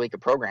 hours a week of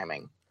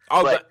programming.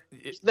 Oh, but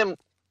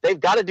they've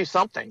got to do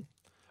something.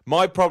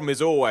 My problem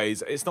is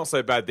always, it's not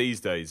so bad these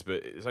days, but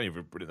it's only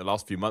in the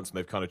last few months and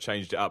they've kind of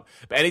changed it up.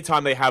 But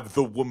anytime they have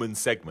the woman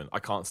segment, I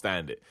can't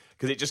stand it.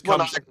 Because it just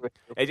comes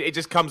it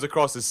just comes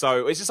across as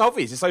it's just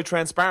obvious, it's so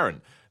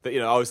transparent that,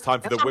 it's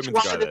time for the women to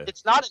go there.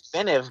 It's not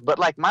inventive, but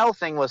my whole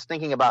thing was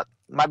thinking about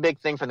my big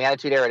thing from the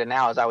Attitude Era to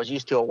now is I was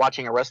used to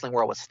watching a wrestling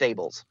world with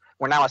stables.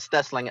 Where now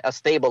a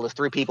stable is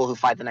 3 people who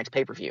fight the next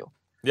pay-per-view.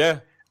 Yeah.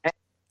 And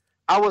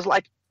I was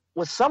like,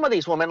 with some of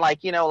these women, I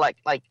think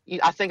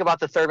about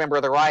the 3rd member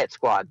of the Riot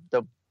Squad,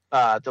 the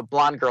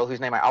blonde girl whose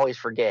name I always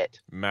forget.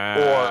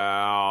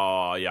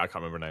 I can't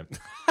remember her name.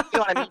 You know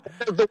what I mean?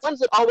 The ones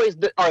that always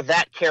are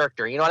that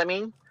character, you know what I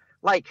mean?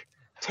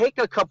 Take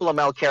a couple of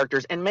male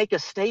characters and make a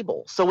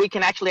stable so we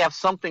can actually have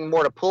something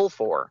more to pull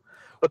for.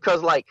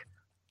 Because,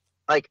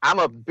 I'm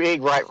a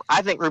big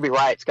I think Ruby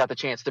Riot's got the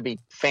chance to be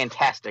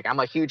fantastic. I'm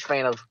a huge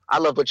fan I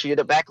love what she did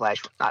at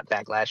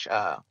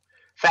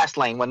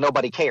Fastlane when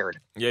nobody cared.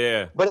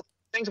 Yeah. But it's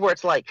things where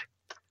it's like,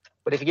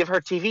 but if you give her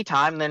TV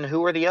time, then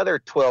who are the other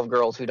 12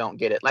 girls who don't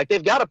get it? Like,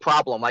 they've got a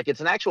problem. Like, it's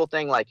an actual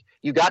thing. Like,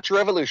 you got your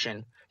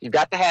evolution. You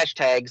got the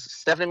hashtags.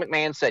 Stephanie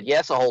McMahon said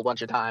yes a whole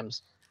bunch of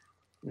times.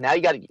 Now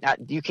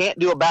you can't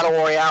do a battle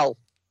royale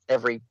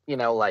every,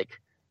 like,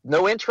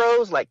 no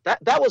intros. Like,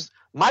 that was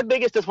my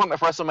biggest disappointment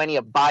for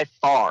WrestleMania by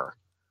far,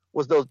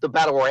 was the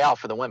battle royale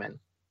for the women.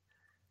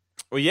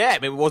 Well, yeah, I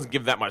mean, it wasn't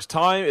given that much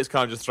time. It's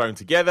kind of just thrown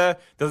together.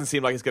 Doesn't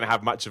seem like it's going to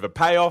have much of a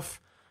payoff.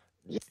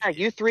 Yeah,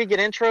 you three get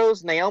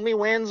intros. Naomi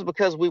wins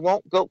because we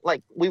won't go,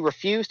 like, we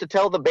refuse to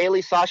tell the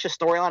Bayley Sasha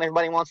storyline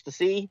everybody wants to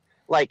see.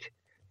 Like,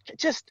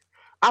 just,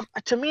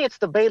 to me, it's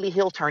the Bayley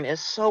heel turn is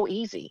so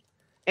easy.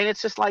 And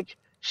it's just like,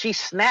 she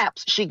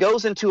snaps. She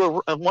goes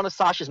into one of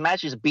Sasha's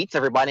matches, beats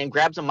everybody, and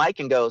grabs a mic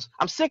and goes,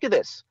 I'm sick of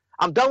this.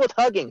 I'm done with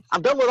hugging.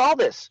 I'm done with all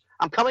this.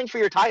 I'm coming for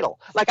your title.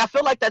 Like, I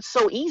feel like that's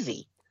so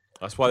easy.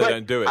 That's why they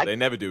don't do it. They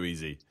never do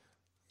easy.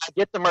 I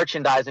get the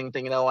merchandising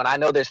thing, and I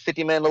know there's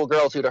 50 million little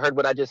girls who'd have heard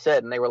what I just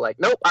said, and they were like,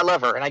 nope, I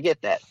love her, and I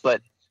get that.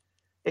 But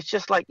it's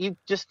just like,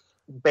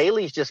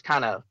 Bayley's just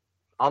kind of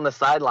on the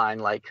sideline,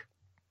 like,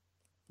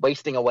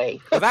 wasting away.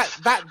 Well,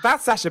 that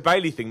Sasha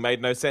Bayley thing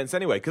made no sense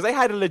anyway, because they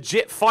had a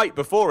legit fight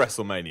before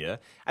WrestleMania,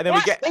 and then they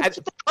beat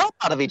the crap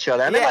out of each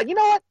other, and they're like, you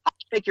know what, I'll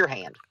shake your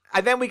hand.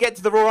 And then we get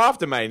to the Raw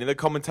after main, and the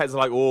commentators are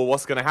like, "Oh,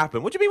 what's going to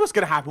happen?" What do you mean, what's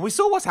going to happen? We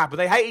saw what's happened.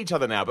 They hate each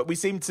other now, but we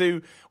seem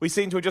to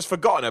have just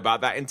forgotten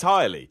about that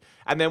entirely.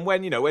 And then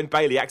when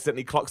Bayley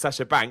accidentally clocked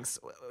Sasha Banks,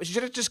 she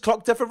should have just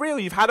clocked her for real.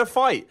 You've had a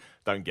fight.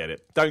 Don't get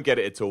it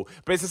at all.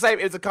 But it's the same.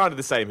 It's kind of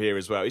the same here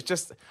as well. It's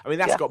just, I mean,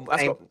 that's got. And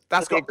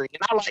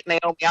I like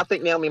Naomi. I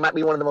think Naomi might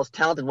be one of the most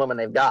talented women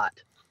they've got.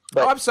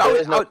 But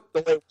there's no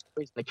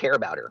reason to care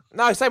about her.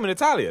 No, same with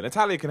Natalya.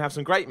 Natalya can have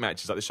some great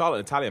matches. Like the Charlotte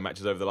and Natalya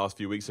matches over the last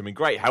few weeks have been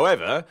great.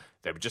 However,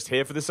 they were just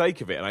here for the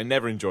sake of it, and I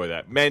never enjoy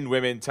that. Men,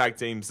 women, tag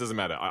teams, doesn't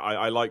matter.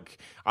 I like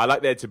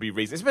there to be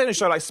reasons. It's been a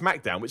show like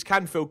SmackDown, which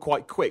can feel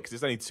quite quick because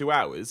it's only 2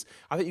 hours.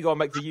 I think you got to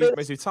make the use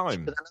most of your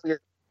time. I know you're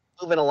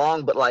moving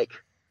along, but like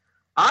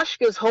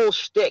Asuka's whole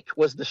shtick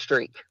was the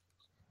streak.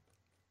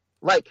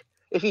 Like,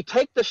 if you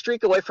take the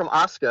streak away from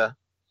Asuka,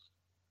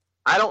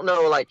 I don't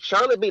know, like,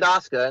 Charlotte beat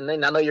Asuka, and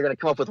then I know you're going to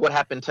come up with what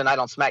happened tonight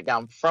on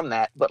SmackDown from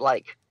that, but,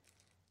 like,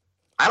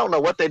 I don't know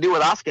what they do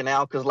with Asuka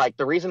now, because, like,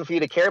 the reason for you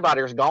to care about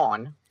her is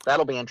gone.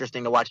 That'll be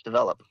interesting to watch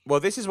develop.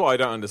 Well, this is what I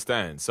don't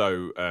understand.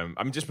 So,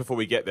 I mean, just before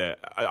we get there,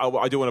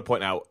 I do want to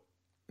point out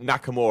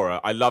Nakamura.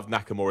 I loved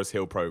Nakamura's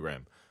heel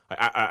program.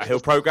 Heel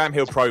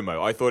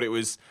promo. I thought it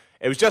was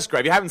just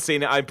great. If you haven't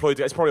seen it, I employed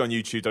it. It's probably on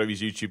YouTube. Don't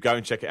use YouTube. Go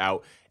and check it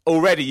out.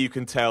 Already you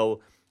can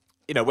tell,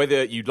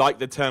 whether you like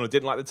the turn or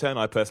didn't like the turn.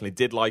 I personally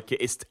did like it.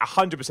 It's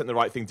 100% the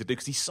right thing to do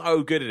because he's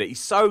so good at it.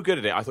 I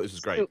thought this was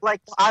great.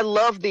 Like, I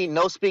love the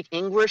no speak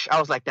English. I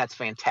was like, that's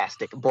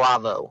fantastic.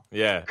 Bravo.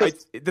 Yeah.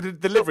 The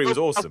delivery was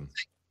awesome.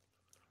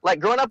 Like,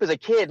 growing up as a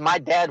kid, my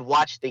dad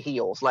watched the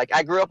heels. Like,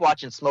 I grew up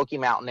watching Smoky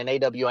Mountain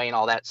and AWA and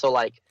all that. So,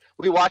 like,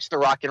 we watched the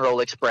Rock and Roll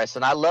Express,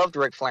 and I loved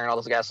Ric Flair and all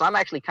those guys. So I'm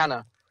actually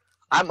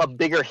I'm a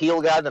bigger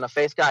heel guy than a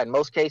face guy in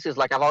most cases.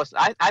 Like,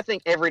 I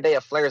think every day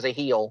if Flair's a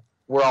heel,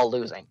 we're all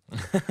losing.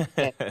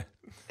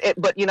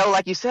 But,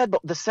 like you said,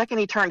 but the second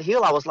he turned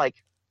heel, I was like,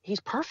 he's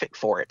perfect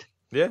for it.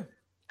 Yeah.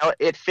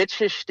 It fits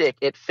his shtick.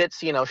 It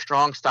fits,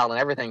 strong style and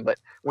everything. But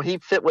when he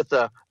fit with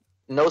the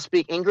no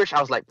speak English, I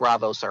was like,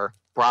 bravo, sir.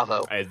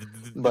 Bravo.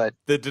 But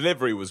the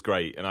delivery was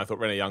great, and I thought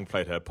Renee Young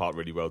played her part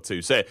really well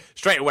too. So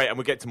straight away, and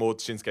we'll get to more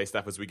Shinsuke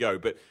stuff as we go.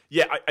 But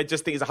yeah, I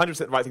just think it's 100%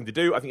 the right thing to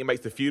do. I think it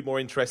makes the feud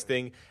more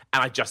interesting,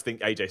 and I just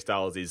think AJ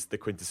Styles is the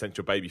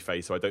quintessential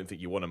babyface, so I don't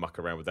think you want to muck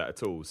around with that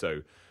at all.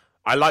 So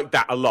I like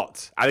that a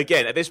lot. And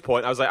again, at this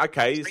point, I was like,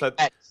 okay, so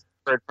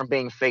from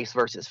being face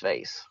versus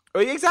face.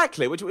 Well,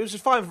 exactly, which was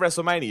fine for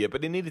WrestleMania,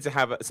 but it needed to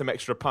have some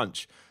extra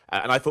punch,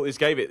 and I thought this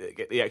gave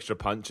it the extra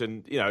punch.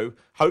 And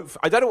hope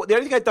I don't know. The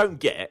only thing I don't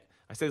get,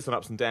 I say this on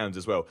Ups and Downs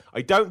as well,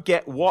 I don't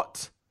get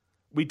what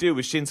we do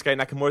with Shinsuke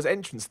Nakamura's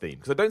entrance theme,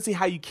 because I don't see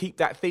how you keep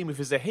that theme if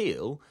he's a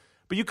heel,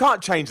 but you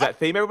can't change that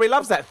theme. Everybody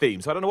loves that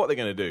theme, so I don't know what they're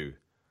going to do.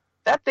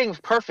 That thing's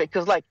perfect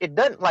because, like, it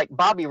doesn't, like,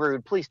 Bobby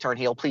Roode, please turn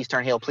heel, please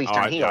turn heel, please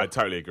turn heel. I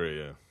totally agree,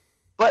 yeah.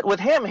 But with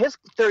him, his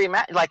theory,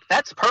 like,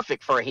 that's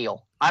perfect for a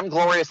heel. I'm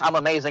glorious, I'm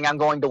amazing, I'm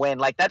going to win.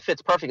 Like, that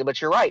fits perfectly.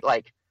 But you're right,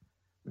 like,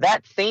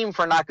 that theme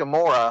for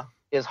Nakamura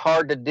is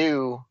hard to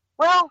do.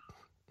 Well,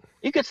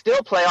 you could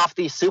still play off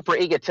the super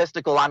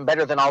egotistical, I'm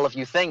better than all of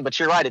you thing, but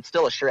you're right, it's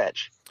still a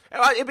stretch.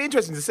 It'd be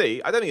interesting to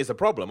see. I don't think it's a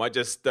problem. I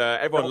just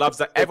everyone loves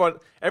that. Everyone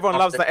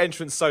loves that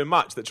entrance so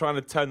much that trying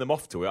to turn them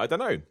off to it. I don't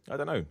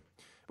know.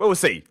 Well, we'll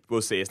see.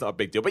 It's not a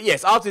big deal. But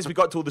yes, after this, we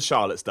got to all the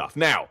Charlotte stuff.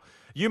 Now,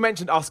 you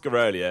mentioned Asuka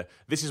earlier.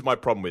 This is my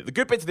problem with it. The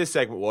good bit to this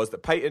segment was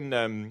that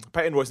Peyton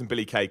Royce and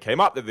Billie Kay came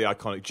up. They're the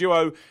iconic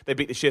duo. They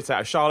beat the shit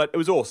out of Charlotte. It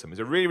was awesome. It was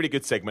a really, really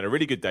good segment, a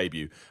really good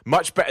debut.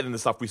 Much better than the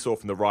stuff we saw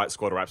from the Riot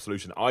Squad or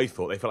Absolution. I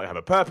thought they felt like they have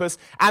a purpose.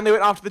 And they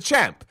went after the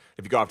champ.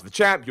 If you go after the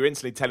champ, you're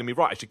instantly telling me,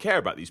 right, I should care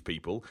about these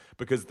people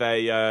because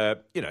they're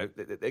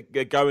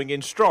going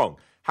in strong.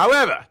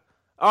 However,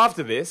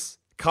 after this,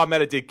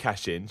 Carmella did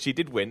cash in. She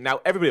did win. Now,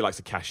 everybody likes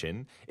to cash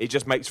in. It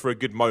just makes for a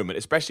good moment,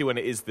 especially when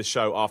it is the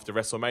show after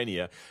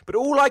WrestleMania. But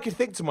all I could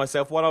think to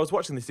myself while I was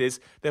watching this is,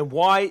 then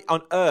why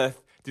on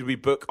earth did we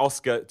book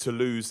Asuka to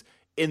lose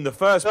in the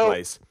first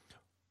place?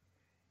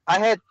 I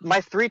had my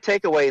 3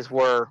 takeaways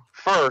were,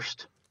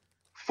 first,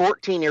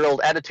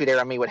 14-year-old Attitude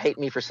Era me would hate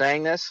me for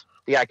saying this.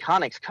 The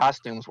Iconics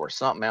costumes were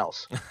something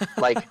else.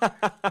 Like,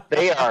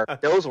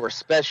 those were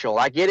special.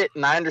 I get it,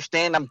 and I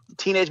understand.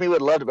 Teenage me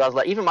would love it, but I was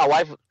like, even my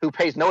wife, who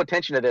pays no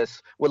attention to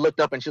this, would look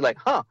up and she's like,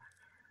 huh.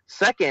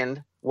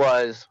 Second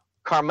was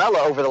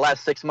Carmella over the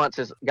last 6 months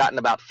has gotten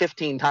about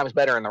 15 times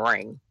better in the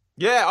ring.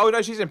 Yeah, oh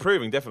no, she's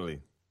improving, definitely.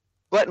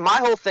 But my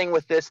whole thing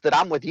with this that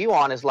I'm with you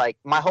on is like,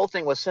 my whole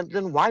thing was,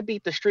 then why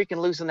beat the streak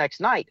and lose the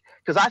next night?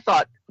 Because I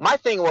thought, my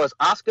thing was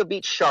Asuka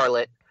beats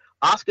Charlotte,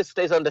 Asuka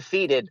stays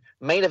undefeated,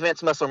 main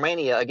events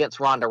WrestleMania against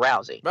Ronda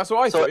Rousey. That's what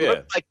I thought,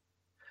 yeah.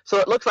 So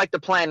it looks like the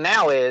plan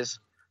now is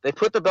they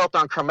put the belt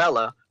on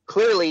Carmella.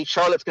 Clearly,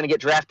 Charlotte's going to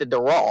get drafted to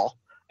Raw,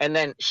 and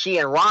then she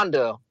and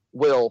Ronda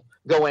will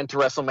go into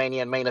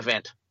WrestleMania and main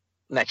event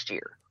next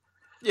year.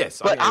 Yes,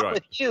 but I'm right.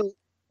 with you.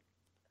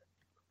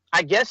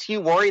 I guess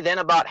you worry then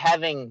about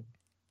having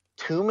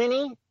too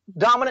many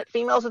dominant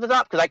females at the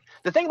top, because like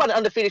the thing about an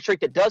undefeated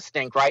streak that does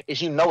stink, right,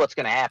 is you know what's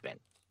going to happen.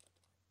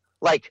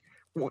 Like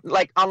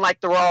unlike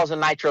the Raws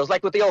and Nitros,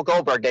 like with the old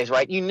Goldberg days,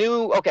 right? You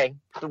knew, okay,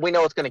 we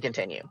know it's going to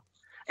continue.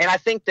 And I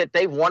think that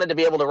they've wanted to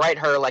be able to write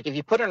her, like, if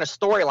you put her in a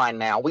storyline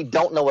now, we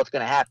don't know what's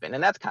going to happen.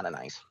 And that's kind of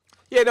nice.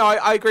 Yeah, no,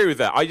 I agree with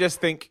that. I just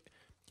think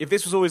if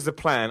this was always the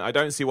plan, I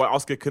don't see why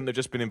Asuka couldn't have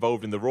just been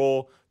involved in the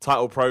Raw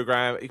title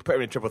program. You could put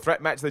her in a triple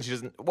threat match, then she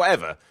doesn't,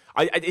 whatever.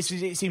 It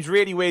seems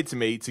really weird to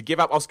me to give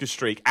up Asuka's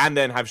streak and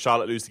then have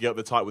Charlotte lose to get up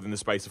the title within the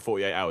space of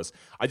 48 hours.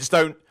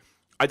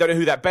 I don't know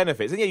who that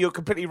benefits. And yeah, you're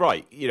completely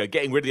right. You know,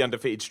 getting rid of the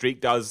undefeated streak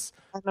does.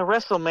 And the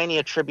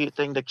WrestleMania tribute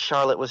thing to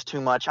Charlotte was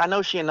too much. I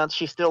know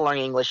she's still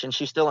learning English and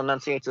she still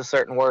enunciates a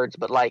certain words,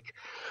 but like,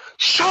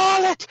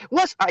 Charlotte,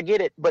 I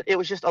get it, but it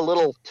was just a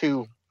little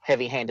too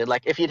heavy-handed.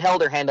 Like, if you'd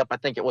held her hand up, I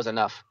think it was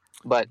enough.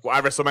 But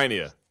at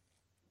WrestleMania?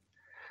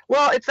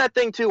 Well, it's that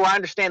thing too where I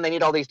understand they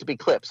need all these to be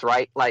clips,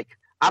 right? Like,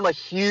 I'm a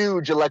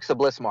huge Alexa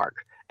Bliss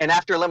mark. And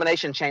after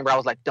Elimination Chamber, I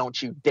was like, don't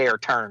you dare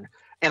turn.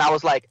 And I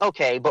was like,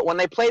 okay, but when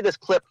they play this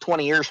clip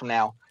 20 years from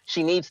now,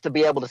 she needs to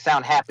be able to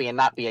sound happy and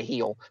not be a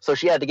heel. So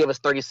she had to give us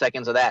 30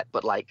 seconds of that.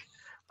 But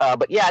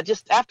yeah,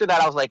 just after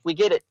that, I was like, we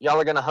get it. Y'all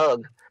are going to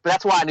hug. But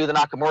that's why I knew the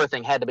Nakamura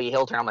thing had to be a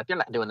heel turn. I'm like, you're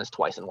not doing this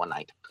twice in one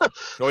night.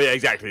 Oh, yeah,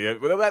 exactly.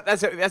 Well,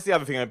 that's the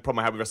other thing problem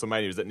I have with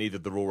WrestleMania is that neither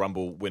the Royal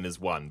Rumble winners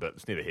won, but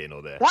it's neither here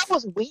nor there. That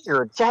was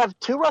weird. To have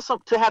two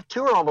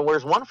Rumble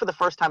winners, one for the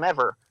first time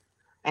ever,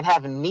 and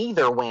have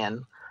neither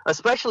win,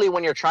 especially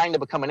when you're trying to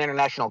become an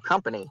international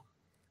company.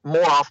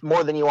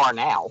 More than you are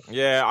now.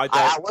 Yeah,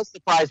 I was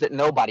surprised that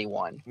nobody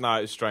won. No,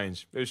 it was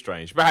strange.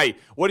 But hey,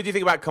 what did you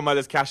think about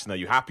Carmella's cash in? Are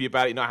you happy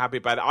about it? You're not happy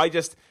about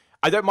it?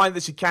 I don't mind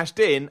that she cashed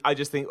in. I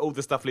just think all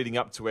the stuff leading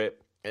up to it,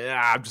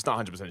 I'm just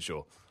not 100%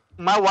 sure.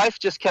 My wife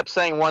just kept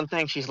saying one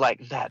thing. She's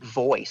like, that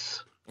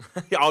voice.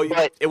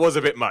 It was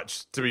a bit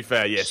much, to be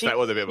fair. Yes, that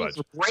was a bit much.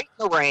 She's great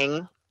in the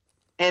ring.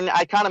 And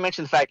I kind of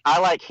mentioned the fact I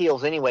like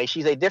heels anyway.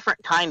 She's a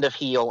different kind of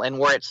heel, and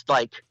where it's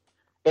like,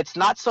 it's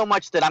not so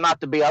much that I'm out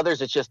to be others.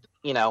 It's just,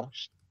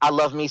 I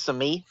love me some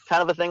me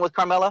kind of a thing with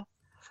Carmella.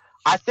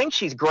 I think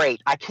she's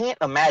great. I can't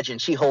imagine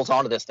she holds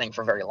on to this thing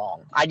for very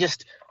long. I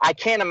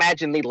can't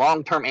imagine the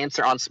long-term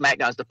answer on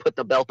SmackDown is to put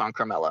the belt on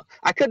Carmella.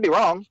 I could be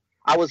wrong.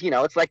 I was,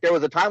 it's like there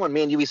was a time when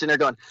me and you were sitting there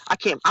going,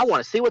 I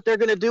want to see what they're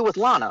going to do with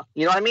Lana.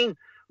 You know what I mean?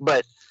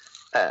 But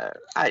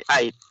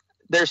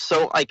there's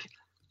so, like,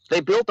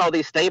 they built all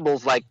these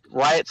stables like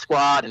Riot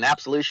Squad and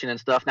Absolution and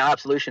stuff. Now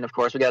Absolution, of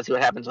course, we got to see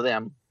what happens with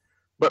them.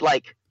 But,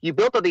 like, you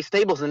built all these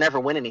stables and never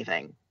win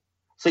anything.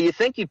 So you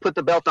think you'd put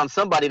the belt on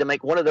somebody to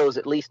make one of those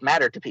at least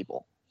matter to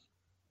people.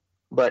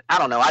 But I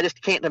don't know. I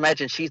just can't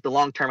imagine she's the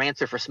long-term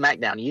answer for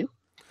SmackDown. You?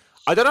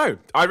 I don't know.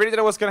 I really don't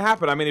know what's going to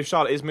happen. I mean, if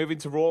Charlotte is moving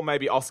to Raw,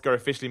 maybe Asuka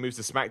officially moves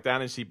to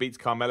SmackDown and she beats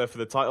Carmella for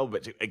the title,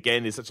 which,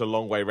 again, is such a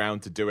long way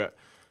round to do it.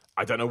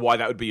 I don't know why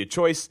that would be a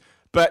choice.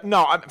 But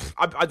no,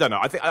 I don't know.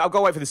 I think I'll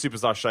go wait for the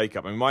Superstar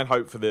shake-up. I mean, my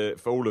hope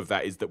for all of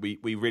that is that we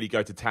really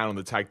go to town on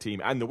the tag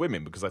team and the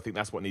women, because I think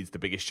that's what needs the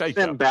biggest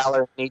shake-up. Finn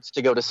Balor needs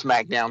to go to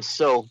SmackDown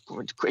so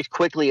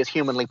quickly as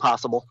humanly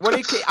possible. Well,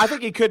 I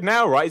think he could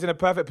now, right? He's in a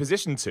perfect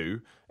position to.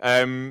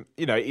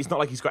 It's not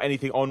like he's got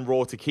anything on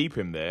Raw to keep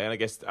him there. And I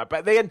guess,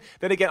 but then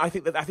again, I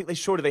think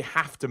they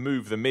have to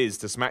move the Miz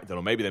to SmackDown,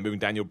 or maybe they're moving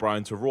Daniel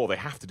Bryan to Raw. They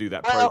have to do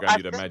that program.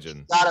 You'd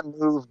imagine. Got to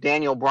move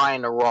Daniel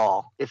Bryan to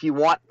Raw if you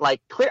want.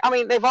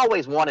 They've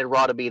always wanted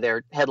Raw to be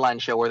their headline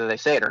show, whether they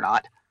say it or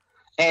not.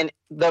 And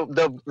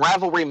the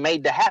rivalry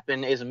made to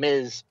happen is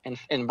Miz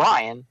and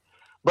Bryan.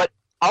 But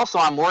also,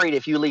 I'm worried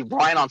if you leave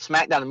Bryan on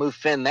SmackDown and move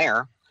Finn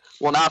there,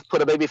 well, now I've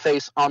put a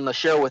babyface on the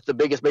show with the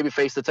biggest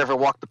babyface that's ever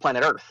walked the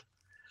planet Earth.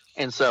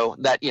 And so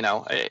that,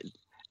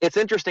 it's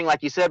interesting,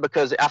 like you said,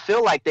 because I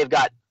feel like they've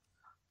got,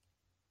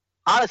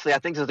 honestly, I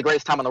think this is the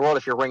greatest time in the world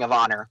if you're Ring of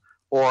Honor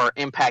or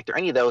Impact or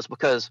any of those,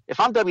 because if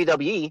I'm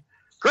WWE,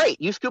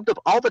 great, you scooped up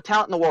all the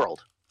talent in the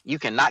world. You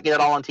cannot get it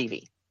all on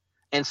TV.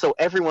 And so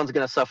everyone's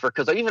going to suffer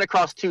because even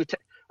across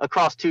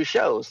two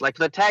shows, like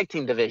the tag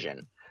team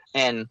division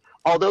and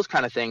all those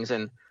kind of things.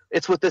 And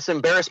it's with this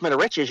embarrassment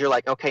of riches. You're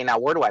like, okay, now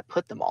where do I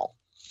put them all?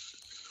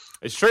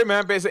 It's true,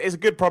 man, but it's a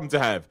good problem to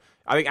have.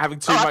 I think having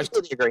too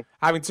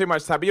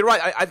much time. But you're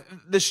right.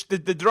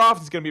 The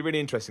draft is going to be really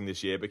interesting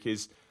this year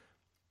because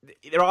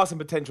there are some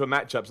potential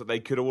matchups that they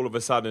could all of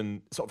a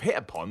sudden sort of hit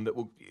upon that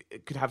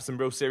could have some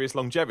real serious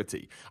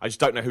longevity. I just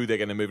don't know who they're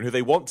going to move and who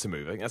they want to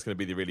move. I think that's going to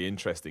be the really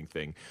interesting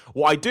thing.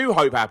 What I do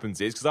hope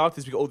happens is, because after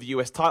this we've got all the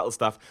US title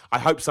stuff, I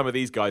hope some of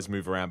these guys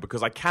move around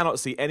because I cannot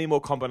see any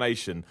more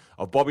combination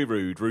of Bobby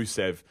Roode,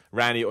 Rusev,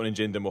 Randy Orton,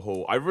 and Jinder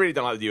Mahal. I really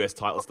don't like the US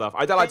title stuff.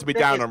 I don't like to be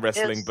down on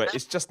wrestling, but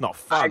it's just not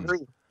fun.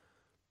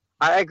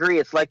 I agree.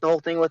 It's like the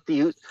whole thing with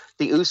the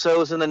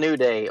Usos and the New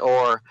Day,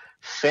 or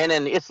Finn,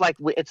 and it's like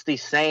it's the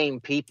same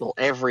people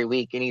every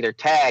week in either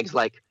tags.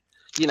 Like,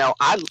 you know,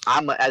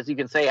 I'm as you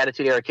can say,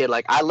 Attitude Era Kid.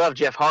 Like, I love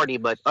Jeff Hardy,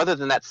 but other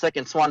than that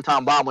second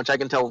Swanton Bomb, which I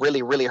can tell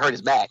really, really hurt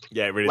his back.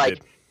 Yeah, it really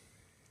did.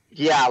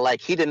 Yeah,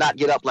 like he did not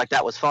get up like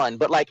that was fun.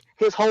 But like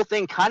his whole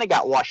thing kind of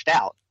got washed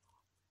out,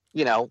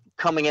 you know,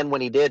 coming in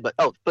when he did. But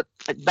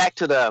back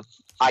to the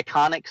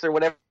Iconics or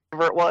whatever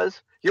it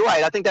was. You're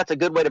right. I think that's a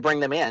good way to bring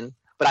them in.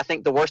 But I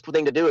think the worst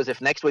thing to do is if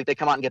next week they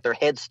come out and get their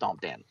heads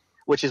stomped in,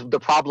 which is the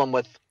problem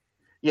with,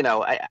 you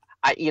know,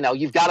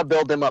 you've got to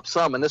build them up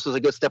some, and this was a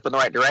good step in the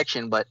right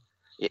direction, but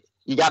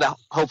you got to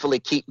hopefully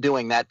keep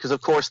doing that because,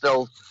 of course,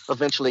 they'll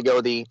eventually go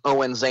the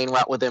Owen Zayn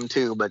route with them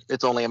too, but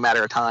it's only a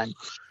matter of time.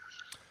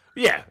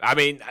 Yeah, I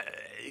mean,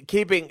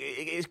 keeping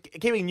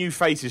new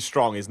faces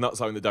strong is not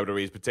something that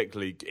WWE is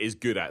particularly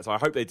good at, so I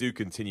hope they do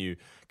continue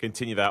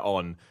that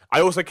on.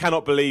 I also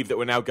cannot believe that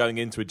we're now going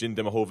into a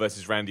Jinder Mahal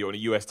versus Randy on a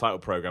US title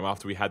program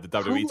after we had the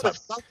WWE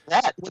title.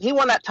 When he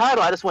won that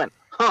title, I just went,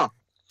 huh.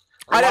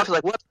 I was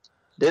like, what?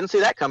 Didn't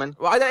see that coming.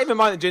 Well, I don't even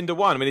mind that Jinder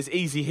won. I mean, it's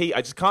easy heat.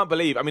 I just can't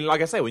believe. I mean,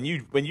 like I say, when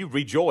you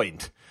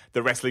rejoined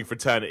the wrestling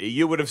fraternity,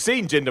 you would have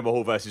seen Jinder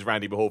Mahal versus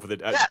Randy Mahal for the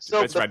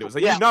Randy. So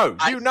you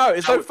know,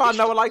 it's so fun.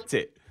 No one liked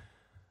it.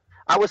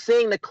 I was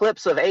seeing the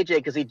clips of AJ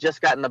because he'd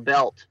just gotten the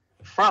belt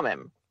from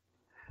him,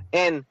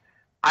 and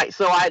I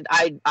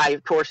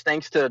of course,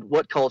 thanks to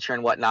What Culture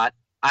and whatnot,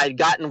 I'd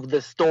gotten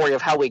the story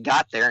of how we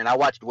got there, and I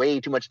watched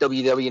way too much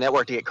WWE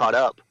Network to get caught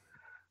up.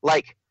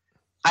 Like,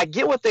 I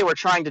get what they were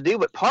trying to do,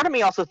 but part of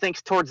me also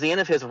thinks towards the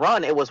end of his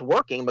run, it was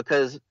working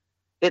because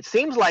it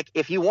seems like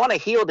if you want a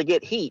heel to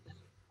get heat,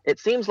 it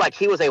seems like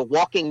he was a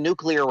walking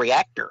nuclear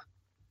reactor.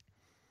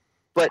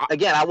 But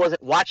again, I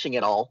wasn't watching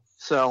it all,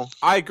 so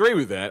I agree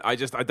with that. I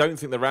don't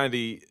think the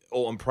Randy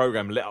Orton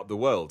program lit up the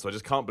world, so I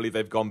just can't believe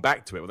they've gone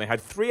back to it when they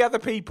had 3 other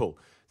people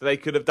that they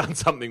could have done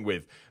something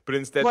with, but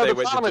instead they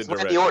went to Jinder.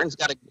 Randy Orton's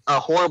got a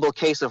horrible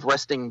case of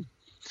resting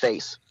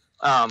face.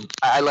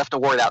 I left a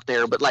word out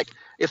there, but like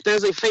if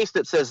there's a face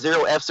that says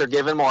 0 Fs are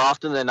given more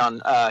often than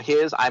on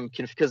his, I'm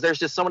because there's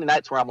just so many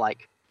nights where I'm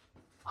like,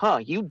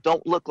 you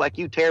don't look like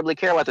you terribly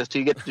care about this till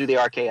you get to do the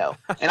RKO,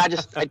 and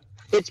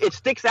it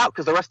sticks out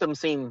because the rest of them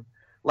seem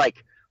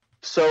like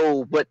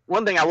so. But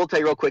one thing I will tell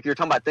you real quick, you're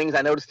talking about things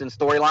I noticed in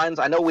storylines.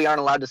 I know we aren't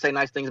allowed to say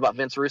nice things about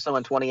Vince Russo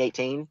in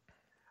 2018.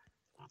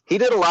 He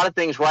did a lot of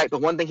things right,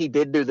 but one thing he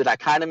did do that I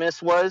kind of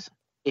miss was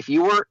if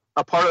you were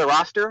a part of the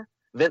roster,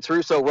 Vince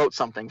Russo wrote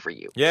something for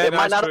you. Yeah, it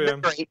might not have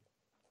been great,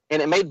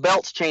 and it made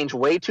belts change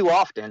way too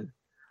often.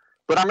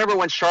 But I remember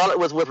when Charlotte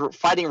was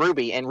fighting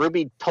Ruby, and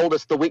Ruby told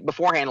us the week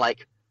beforehand,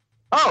 like,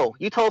 "Oh,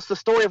 you told us the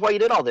story of why you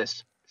did all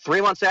this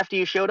 3 months after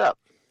you showed up.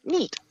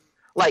 Neat."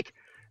 Like,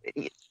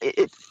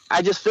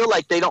 I just feel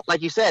like they don't,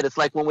 like you said, it's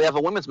like when we have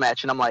a women's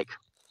match, and I'm like,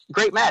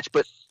 "Great match,"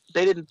 but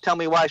they didn't tell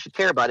me why I should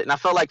care about it. And I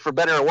felt like for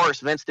better or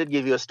worse, Vince did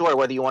give you a story,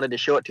 whether you wanted to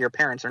show it to your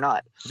parents or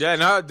not. Yeah,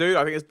 no, dude,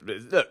 I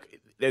think look.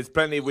 There's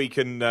plenty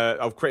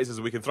of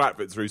criticism we can throw at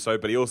Vince Russo,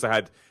 but he also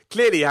had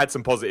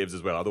some positives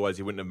as well. Otherwise,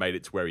 he wouldn't have made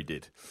it to where he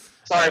did.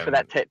 Sorry for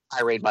that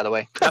tirade, by the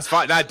way. That's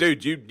fine. Nah,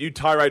 dude, you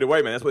tirade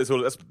away, man. That's what it's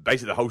all. That's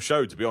basically the whole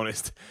show, to be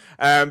honest.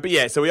 But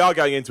yeah, so we are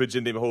going into a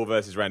Jinder Mahal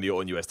versus Randy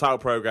Orton US title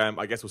program.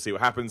 I guess we'll see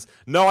what happens.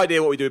 No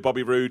idea what we do with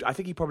Bobby Roode. I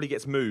think he probably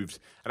gets moved.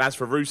 And as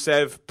for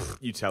Rusev,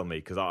 you tell me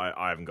because I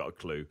haven't got a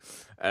clue.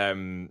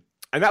 And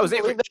that was it.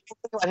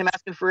 About him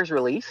asking for his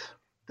release.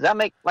 Does that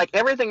make, like,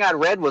 everything I'd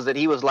read was that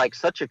he was like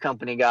such a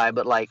company guy,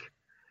 but like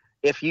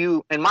if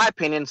you, in my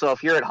opinion, so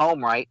if you're at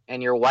home, right,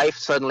 and your wife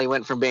suddenly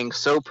went from being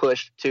so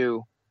pushed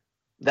to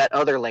that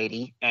other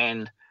lady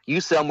and you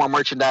sell more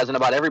merchandise than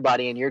about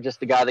everybody and you're just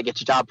the guy that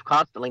gets a job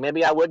constantly,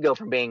 maybe I would go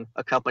from being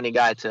a company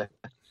guy to,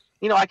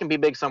 I can be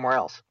big somewhere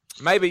else.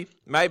 Maybe.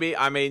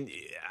 I mean,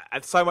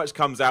 so much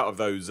comes out of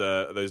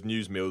those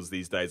news meals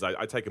these days.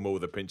 I take them all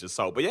with a pinch of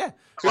salt. But yeah,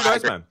 who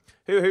knows, man?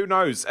 Who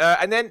knows?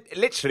 And then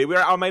literally we're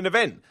at our main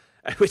event,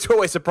 which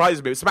always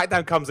surprises me.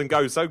 SmackDown comes and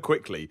goes so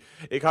quickly.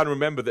 You can't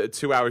remember that a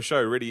 2-hour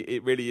show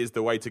really is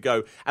the way to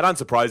go. And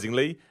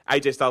unsurprisingly,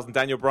 AJ Styles and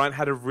Daniel Bryan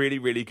had a really,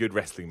 really good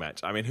wrestling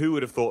match. I mean, who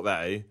would have thought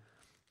that, eh?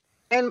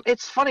 And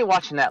it's funny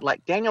watching that.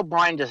 Like, Daniel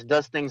Bryan just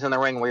does things in the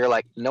ring where you're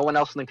like, no one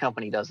else in the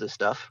company does this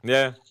stuff.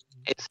 Yeah.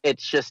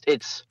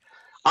 It's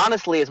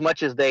honestly, as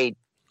much as they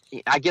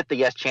I get the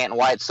yes chant and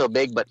why it's so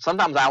big, but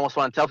sometimes I almost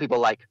want to tell people,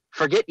 like,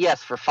 forget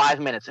yes for 5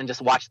 minutes and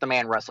just watch the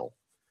man wrestle.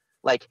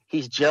 Like,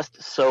 he's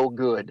just so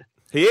good.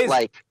 He is.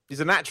 Like, he's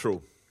a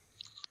natural.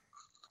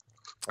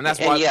 And that's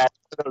why. Yeah,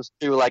 those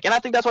two, like, and I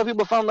think that's why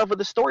people fell in love with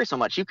the story so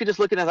much. You could just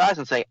look in his eyes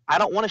and say, I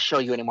don't want to show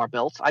you any more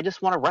belts. I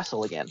just want to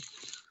wrestle again.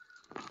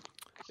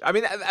 I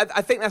mean,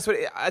 I think that's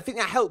I think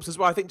that helps as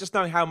well. I think just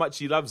knowing how much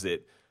he loves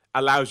it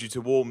allows you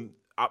to warm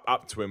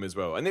up to him as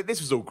well. And this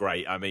was all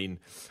great. I mean,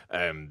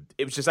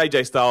 it was just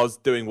AJ Styles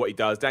doing what he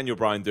does, Daniel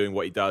Bryan doing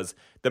what he does.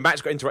 The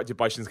match got interrupted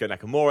by Shinsuke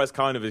Nakamura, as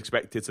kind of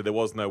expected, so there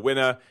was no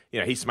winner.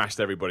 You know, he smashed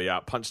everybody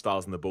up, punched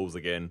Styles in the balls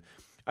again.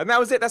 And that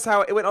was it. That's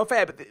how it went off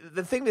air. But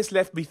the thing this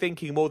left me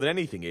thinking more than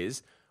anything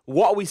is,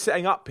 what are we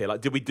setting up here?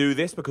 Like, did we do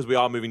this because we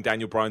are moving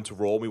Daniel Bryan to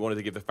Raw and we wanted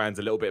to give the fans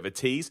a little bit of a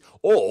tease?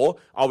 Or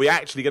are we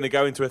actually going to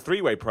go into a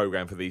three-way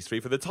program for these three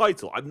for the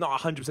title? I'm not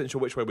 100% sure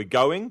which way we're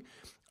going.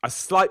 A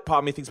slight part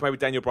of me thinks maybe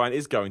Daniel Bryan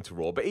is going to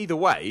Raw. But either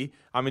way,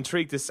 I'm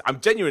intrigued. I'm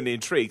genuinely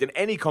intrigued. And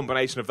any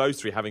combination of those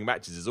three having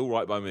matches is all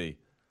right by me.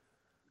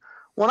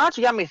 Well, now that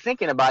you got me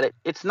thinking about it,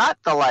 it's not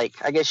the, like,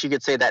 I guess you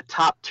could say that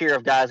top tier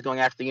of guys going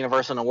after the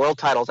Universal and the World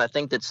titles, I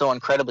think, that's so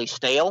incredibly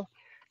stale.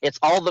 It's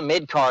all the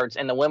mid-cards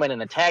and the women and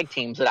the tag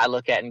teams that I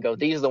look at and go,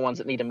 these are the ones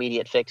that need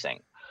immediate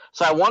fixing.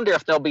 So I wonder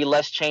if there'll be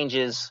less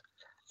changes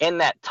in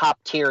that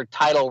top-tier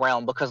title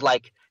realm because,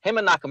 like, him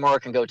and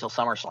Nakamura can go till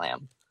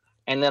SummerSlam.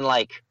 And then,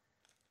 like,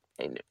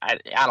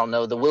 I don't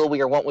know, the will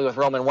we or won't we with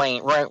Roman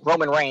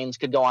Reigns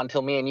could go on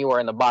until me and you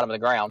are in the bottom of the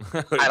ground.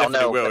 I don't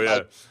know. Will, yeah.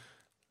 Like,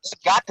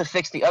 they've got to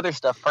fix the other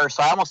stuff first.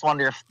 So I almost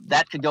wonder if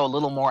that could go a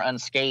little more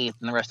unscathed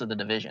than the rest of the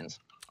divisions.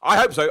 I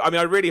hope so. I mean,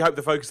 I really hope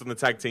the focus on the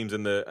tag teams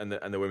and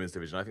the women's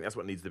division. I think that's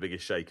what needs the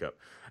biggest shake-up.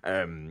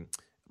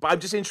 But I'm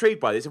just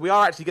intrigued by this. If we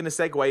are actually going to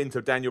segue into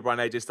Daniel Bryan,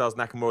 AJ Styles,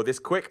 Nakamura this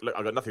quick, look,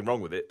 I've got nothing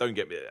wrong with it. Don't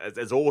get me.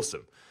 It's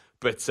awesome.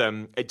 But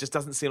it just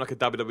doesn't seem like a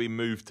WWE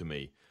move to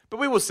me. But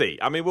we will see.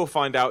 I mean, we'll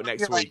find out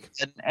next week.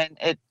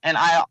 And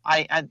I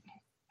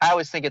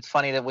always think it's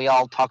funny that we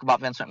all talk about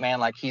Vince McMahon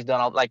like he's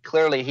done all, like,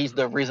 clearly he's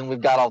the reason we've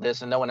got all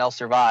this and no one else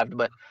survived.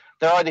 But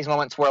there are these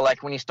moments where,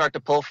 like, when you start to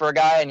pull for a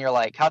guy and you're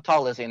like, how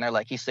tall is he? And they're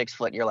like, he's 6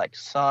 foot. You're like,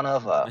 son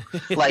of a,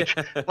 like,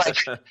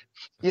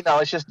 you know,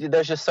 it's just,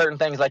 there's just certain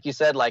things, like you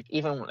said, like,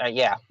 even,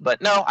 yeah.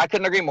 But no, I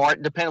couldn't agree more.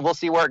 It depends. We'll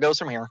see where it goes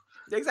from here.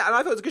 Exactly. And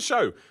I thought it was a good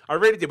show. I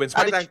really did.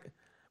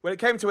 When it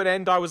came to an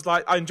end, I was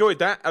like, I enjoyed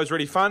that. It was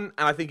really fun,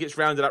 and I think it's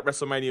rounded up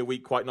WrestleMania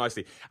week quite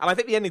nicely. And I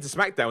think the ending to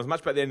SmackDown was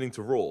much better than the ending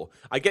to Raw.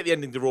 I get the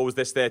ending to Raw was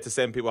just there to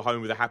send people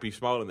home with a happy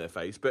smile on their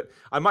face, but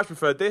I much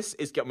preferred this.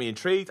 It's got me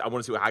intrigued. I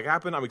want to see what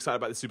happened. I'm excited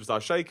about the Superstar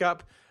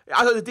shake-up. I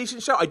thought it was a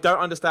decent show. I don't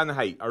understand the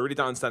hate. I really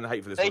don't understand the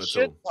hate for this one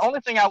at all. The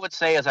only thing I would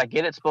say is I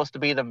get it's supposed to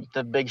be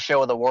the big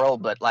show of the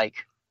world, but,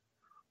 like,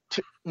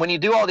 when you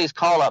do all these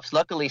call-ups,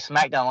 luckily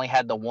SmackDown only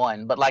had the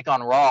one, but, like,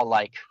 on Raw,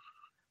 like,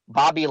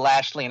 Bobby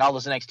Lashley and all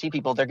those NXT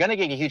people, they're going to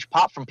get a huge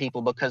pop from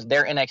people because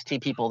they're NXT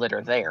people that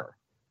are there.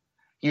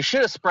 You should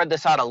have spread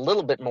this out a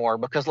little bit more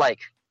because, like,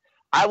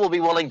 I will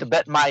be willing to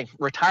bet my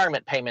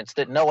retirement payments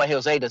that No Way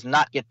Jose does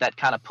not get that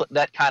kind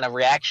of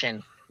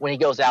reaction when he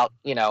goes out,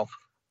 you know,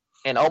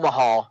 in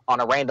Omaha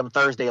on a random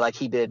Thursday like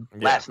he did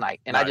last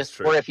night. And I just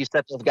wonder if you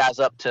set those guys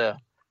up to,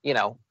 you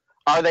know,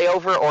 are they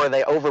over or are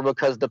they over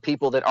because the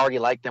people that already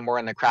liked them were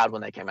in the crowd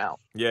when they came out?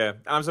 Yeah, and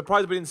I'm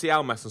surprised we didn't see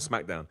Almas on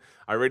SmackDown.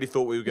 I really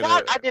thought we were going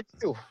to... I did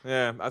too.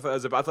 Yeah, I thought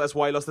that's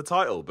why he lost the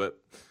title, but...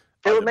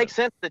 It would make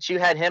sense that you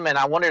had him, and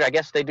I wondered, I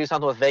guess they do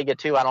something with Vega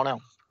too, I don't know.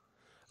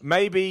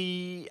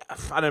 Maybe,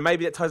 I don't know,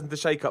 maybe that ties into the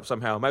shake-up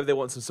somehow. Maybe they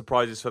want some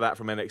surprises for that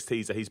from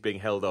NXT, so he's being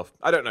held off.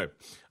 I don't know.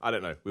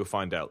 We'll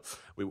find out.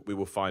 We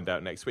will find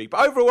out next week.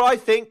 But overall, I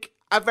think...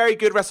 a very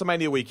good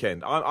WrestleMania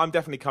weekend. I'm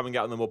definitely coming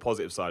out on the more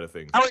positive side of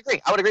things. I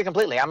would agree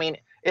completely. I mean,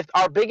 if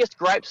our biggest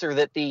gripes are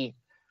that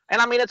and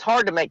I mean, it's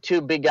hard to make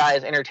two big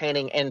guys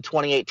entertaining in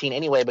 2018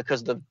 anyway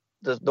because the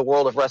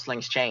world of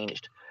wrestling's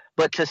changed.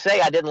 But to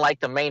say I didn't like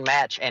the main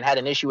match and had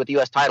an issue with the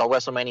U.S. title,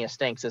 WrestleMania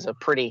stinks, is a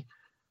pretty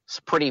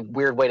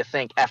weird way to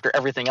think after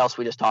everything else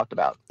we just talked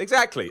about.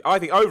 Exactly. I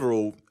think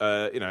overall,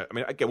 you know, I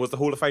mean, again, was the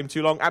Hall of Fame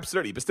too long?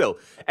 Absolutely. But still,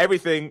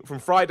 everything from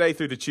Friday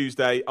through to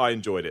Tuesday, I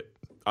enjoyed it.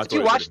 Did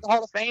you watch the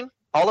Hall of Fame?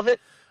 All of it?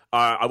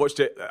 I watched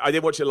it. I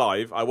did watch it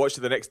live. I watched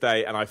it the next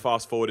day, and I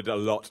fast-forwarded a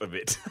lot of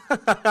it.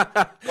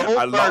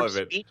 A lot of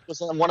it. Speech was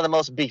one of the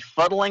most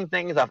befuddling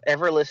things I've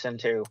ever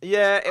listened to.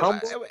 Yeah.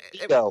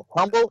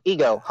 Humble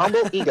ego.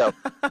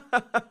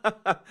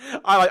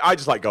 I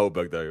just like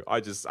Goldberg, though. I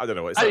don't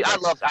know what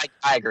it's like.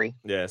 I agree.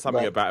 Yeah,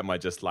 something about him I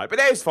just like. But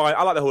it's fine.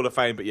 I like the Hall of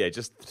Fame, but yeah,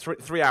 just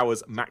 3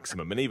 hours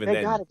maximum, and even then...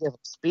 They gotta give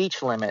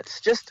speech limits.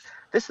 Just...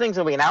 This thing's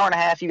going to be an hour and a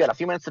half. You got a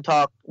few minutes to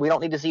talk. We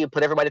don't need to see you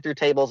put everybody through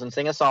tables and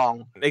sing a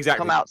song. Exactly.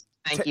 Come out.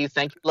 Thank you,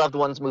 loved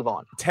ones. Move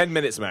on. 10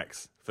 minutes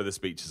max for the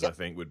speeches, I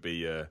think, would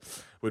be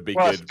would be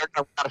Plus, good. there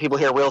are a lot of people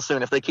here real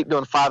soon. If they keep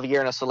doing 5 a year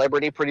and a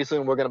celebrity, pretty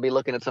soon we're going to be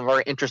looking at some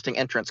very interesting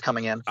entrants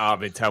coming in. I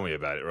mean, tell me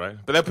about it, right?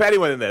 But they'll put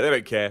anyone in there. They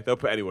don't care. They'll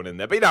put anyone in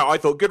there. But, I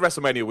thought good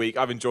WrestleMania week.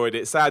 I've enjoyed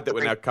it. Sad that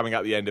we're now coming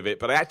out the end of it.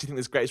 But I actually think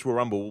this Greatest Royal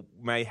Rumble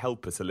may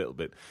help us a little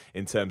bit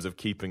in terms of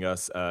keeping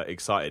us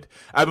excited.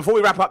 Before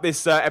we wrap up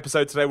this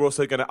episode today, we're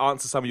also going to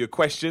answer some of your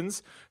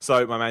questions.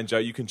 So, my man Joe,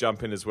 you can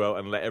jump in as well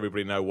and let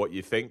everybody know what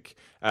you think.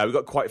 We've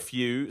got quite a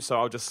few, so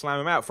I'll just slam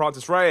them out.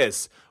 Francis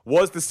Reyes,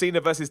 was the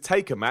Cena versus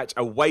Taker match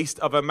a waste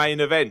of a main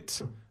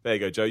event? There you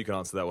go, Joe. You can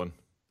answer that one.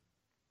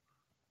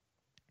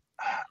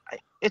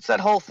 It's that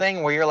whole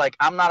thing where you're like,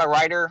 I'm not a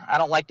writer. I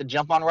don't like to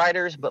jump on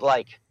writers, but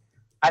like,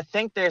 I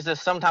think there's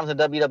this sometimes in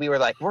WWE where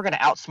like, we're going to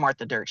outsmart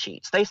the dirt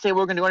sheets. They say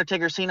we're going to do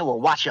Undertaker Cena. Well,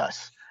 watch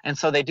us. And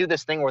so they do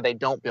this thing where they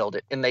don't build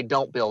it and they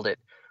don't build it.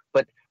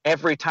 But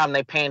every time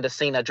they pan to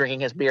Cena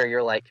drinking his beer,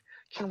 you're like,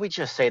 can we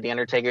just say the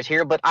Undertaker's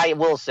here? But I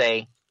will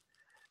say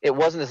it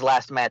wasn't his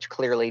last match,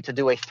 clearly, to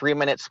do a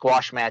 3-minute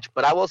squash match.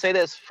 But I will say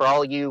this for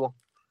all you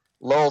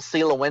Lowell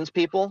Sela wins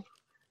people.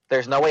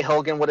 There's no way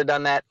Hogan would have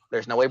done that.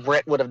 There's no way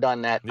Brett would have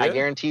done that. Yeah. I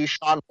guarantee you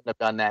Shawn wouldn't have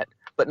done that.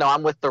 But no,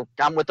 I'm with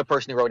the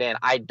person who wrote in.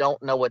 I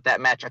don't know what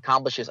that match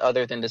accomplishes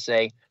other than to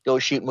say, go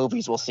shoot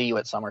movies. We'll see you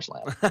at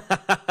SummerSlam.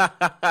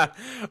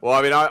 Well,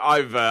 I mean,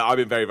 I've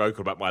been very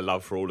vocal about my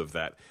love for all of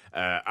that.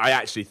 I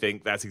actually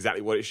think that's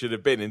exactly what it should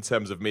have been in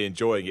terms of me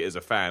enjoying it as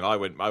a fan. I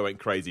went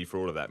crazy for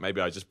all of that.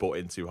 Maybe I just bought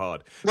in too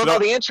hard. Well, no,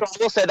 the intro, I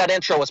will say that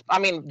intro was, I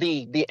mean,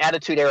 the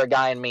Attitude Era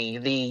guy in me,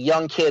 the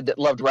young kid that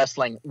loved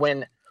wrestling,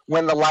 when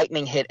the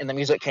lightning hit and the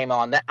music came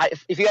on,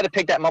 if you had to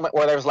pick that moment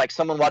where there was like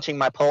someone watching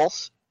my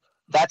pulse,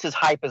 that's as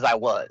hype as I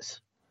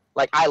was.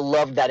 Like, I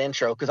loved that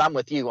intro because I'm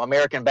with you.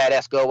 American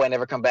Badass, go away,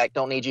 never come back.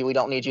 Don't need you. We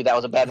don't need you. That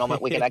was a bad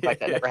moment. We can act like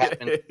that never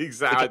happened.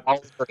 Exactly. All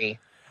three.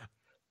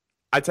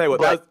 I tell you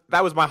what,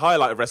 that was my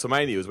highlight of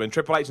WrestleMania, was when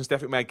Triple H and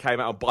Stephanie McMahon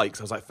came out on bikes.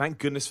 I was like, thank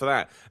goodness for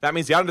that. That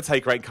means The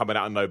Undertaker ain't coming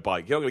out on no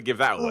bike. You're not going to give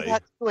that away.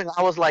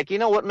 I was like, you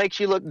know what makes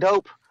you look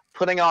dope?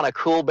 Putting on a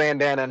cool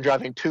bandana and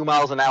driving 2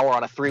 miles an hour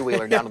on a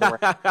 3-wheeler down to the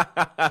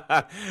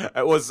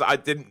ring. I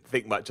didn't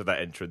think much of that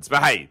entrance,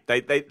 but hey,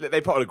 they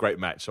put on a great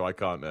match, so I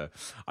can't.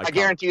 I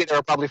guarantee you there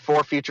are probably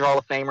 4 future Hall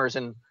of Famers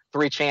and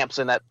 3 champs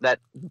in that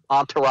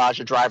entourage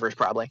of drivers,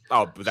 probably.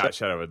 Oh, without a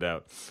shadow of a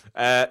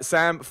doubt.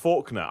 Sam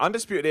Faulkner,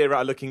 Undisputed Era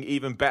are looking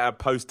even better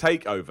post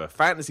Takeover.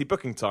 Fantasy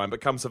booking time, but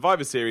come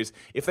Survivor Series,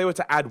 if they were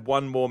to add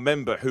one more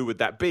member, who would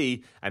that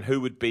be, and who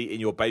would be in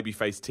your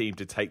babyface team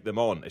to take them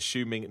on,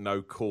 assuming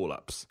no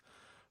call-ups?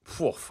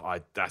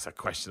 That's a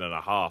question and a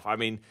half. I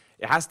mean,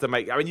 it has to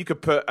make. I mean, you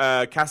could put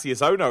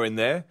Cassius Ohno in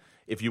there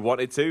if you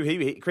wanted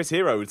to. Chris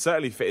Hero would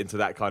certainly fit into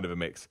that kind of a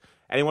mix.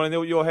 Anyone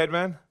in your head,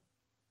 man?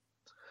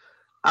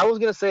 I was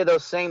going to say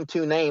those same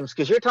 2 names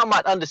because you're talking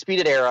about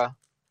Undisputed Era,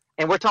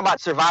 and we're talking about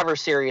Survivor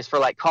Series for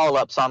like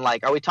call-ups on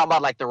like. Are we talking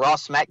about like the Raw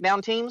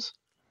SmackDown teams?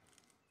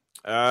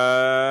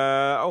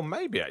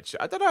 Maybe actually.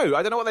 I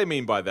don't know what they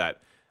mean by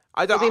that.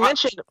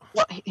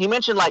 He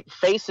mentioned like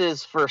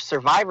faces for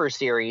Survivor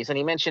Series, and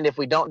he mentioned if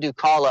we don't do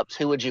call-ups,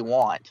 who would you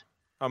want?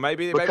 Oh,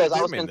 maybe because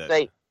I was going to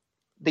say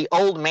the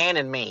old man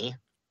in me,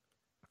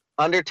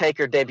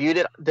 Undertaker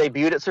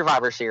debuted at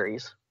Survivor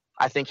Series.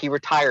 I think he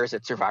retires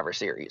at Survivor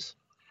Series.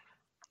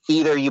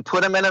 Either you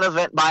put him in an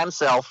event by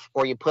himself,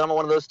 or you put him on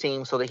one of those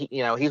teams so that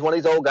he's one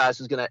of these old guys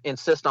who's going to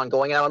insist on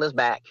going out on his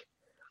back.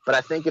 But I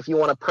think if you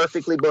want to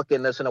perfectly book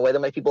in this in a way that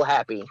makes people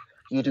happy,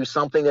 you do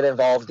something that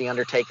involves the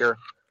Undertaker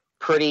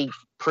pretty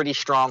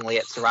strongly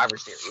at Survivor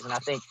Series. And I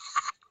think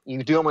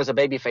you do him as a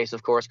babyface,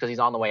 of course, because he's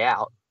on the way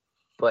out.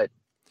 But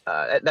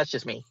that's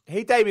just me.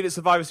 He debuted at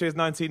Survivor Series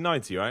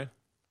 1990, right?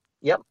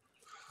 Yep.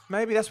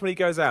 Maybe that's when he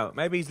goes out.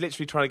 Maybe he's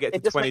literally trying to get to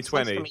 2020. Makes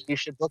sense to me. You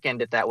should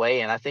bookend it that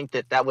way. And I think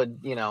that would,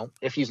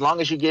 as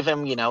long as you give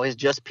him, his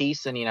just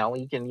piece and,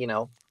 you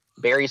can,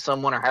 bury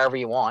someone or however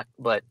you want.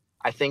 But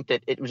I think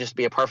that it would just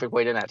be a perfect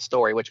way to end that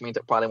story, which means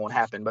it probably won't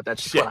happen, but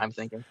that's just what I'm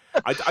thinking.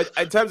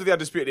 In terms of the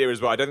Undisputed Era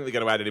as well, I don't think they're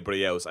going to add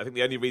anybody else. I think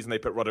the only reason they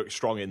put Roderick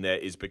Strong in there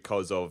is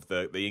because of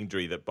the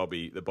injury that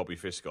Bobby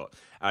Fish got.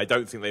 I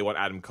don't think they want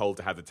Adam Cole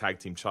to have the tag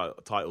team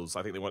titles.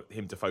 I think they want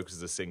him to focus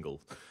as a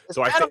single.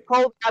 Adam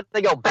Cole,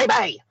 they go,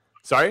 baby!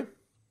 Sorry?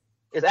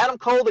 Is Adam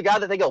Cole the guy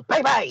that they go,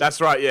 baby?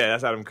 That's right, yeah,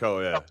 that's Adam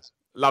Cole, yeah.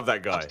 Love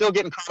that guy. I'm still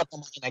getting caught up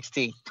on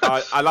NXT.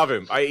 I love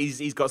him.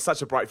 He's got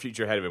such a bright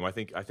future ahead of him. I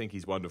think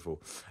he's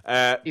wonderful.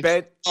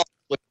 Ben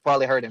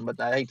probably heard him, but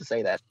I hate to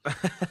say that.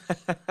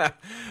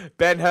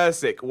 Ben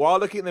Hersick, while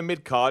looking at the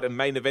mid-card and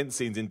main event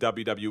scenes in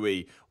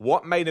WWE,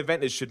 what main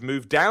eventers should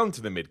move down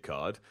to the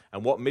mid-card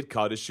and what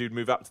mid-carders should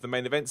move up to the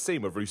main event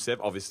scene? Well, Rusev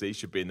obviously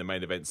should be in the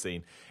main event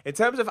scene. In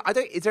terms of,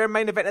 is there a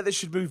main eventer that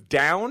should move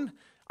down?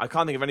 I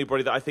can't think of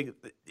anybody that I think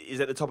is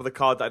at the top of the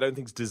card that I don't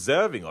think is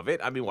deserving of it.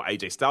 I mean,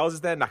 AJ Styles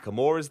is there,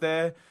 Nakamura's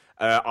there.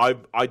 I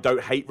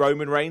don't hate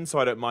Roman Reigns, so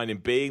I don't mind him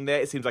being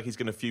there. It seems like he's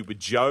going to feud with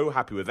Joe.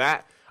 Happy with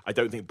that. I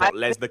don't think Brock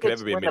Lesnar could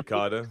ever be a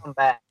mid-carder.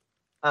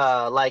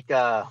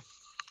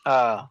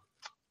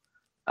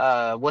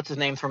 What's his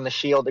name from The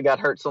Shield that got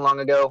hurt so long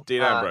ago?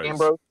 Dean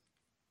Ambrose.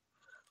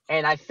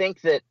 And I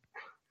think that,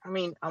 I'm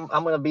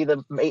going to be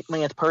the 8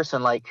 millionth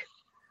person. Like,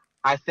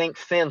 I think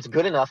Finn's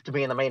good enough to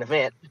be in the main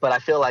event, but I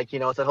feel like,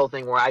 it's that whole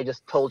thing where I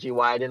just told you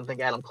why I didn't think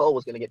Adam Cole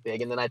was going to get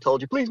big, and then I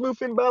told you, please move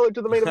Finn Balor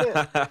to the main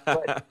event.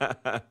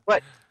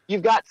 But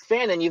you've got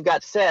Finn and you've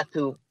got Seth,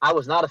 who I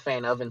was not a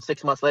fan of, and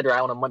 6 months later I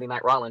own a Monday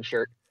Night Rollins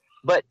shirt.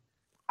 But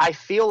I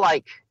feel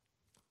like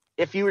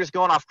if you were just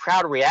going off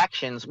crowd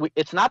reactions,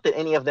 it's not that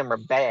any of them are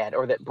bad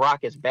or that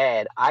Brock is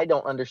bad. I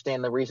don't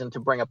understand the reason to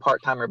bring a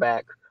part-timer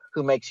back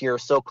who makes your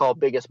so-called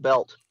biggest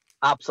belt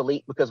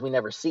obsolete because we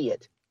never see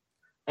it.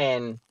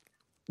 And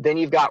then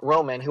you've got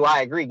Roman, who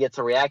I agree gets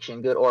a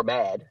reaction, good or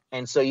bad.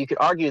 And so you could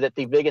argue that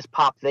the biggest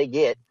pop they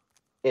get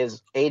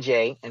is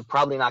AJ and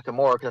probably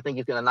Nakamura, because I think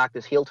he's going to knock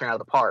this heel turn out of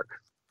the park.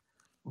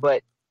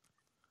 But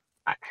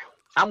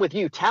I'm with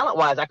you.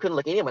 Talent-wise, I couldn't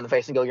look anyone in the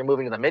face and go, you're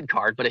moving to the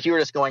mid-card. But if you were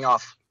just going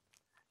off,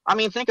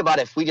 think about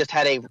it. If we just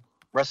had a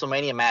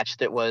WrestleMania match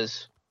that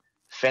was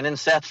Finn and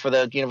Seth for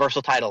the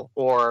Universal title,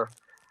 or,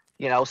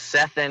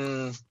 Seth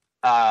and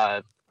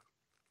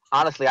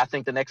honestly, I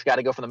think the next guy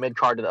to go from the mid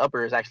card to the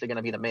upper is actually going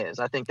to be The Miz.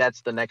 I think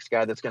that's the next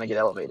guy that's going to get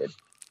elevated.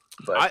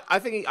 But I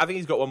think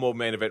he's got one more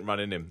main event run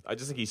in him. I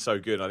just think he's so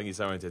good. I think he's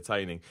so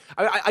entertaining.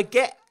 I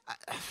get,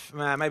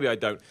 man, maybe I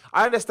don't.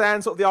 I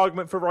understand sort of the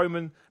argument for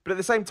Roman, but at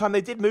the same time,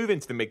 they did move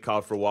into the mid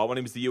card for a while when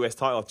he was the US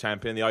title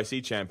champion, the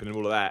IC champion, and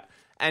all of that.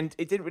 And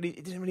it didn't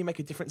really make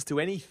a difference to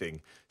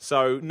anything.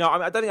 So no,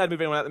 I don't think I'd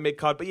move anyone out the mid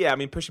card. But yeah,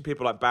 pushing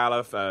people like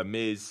Balor,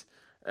 Miz.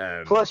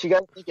 Plus, you got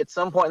to think at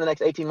some point in the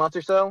next 18 months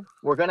or so,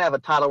 we're going to have a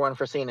title run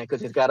for Cena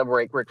because he's got to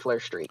break Ric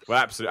Flair's streak. Well,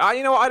 absolutely.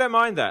 You know what? I don't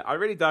mind that. I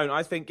really don't.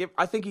 I think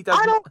he does.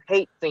 I don't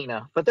hate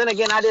Cena, but then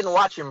again, I didn't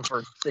watch him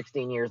for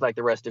 16 years like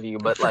the rest of you.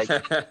 But like,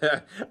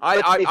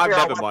 I've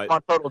never minded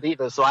on Total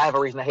Divas, so I have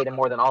a reason to hate him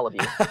more than all of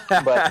you.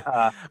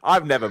 But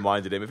I've never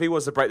minded him. If he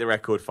wants to break the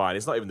record, fine.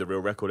 It's not even the real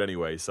record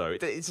anyway, so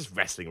it's just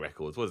wrestling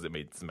records. What does it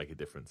mean? It doesn't make a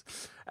difference.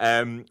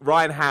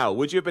 Ryan Howe,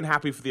 would you have been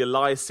happy for the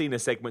Elias Cena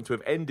segment to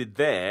have ended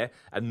there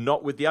and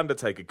not with the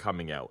Undertaker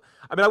coming out?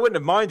 I wouldn't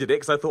have minded it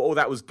because I thought,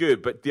 that was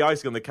good, but the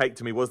icing on the cake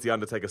to me was the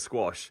Undertaker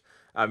squash.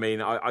 I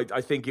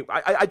think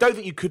I don't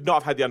think you could not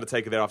have had the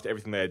Undertaker there after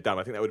everything they had done.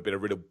 I think that would have been a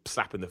real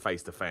slap in the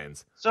face to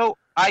fans. So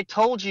I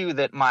told you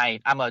that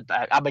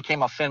I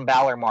became a Finn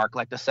Balor mark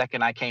like the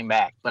second I came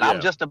back, but yeah. I'm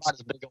just about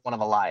as big a one of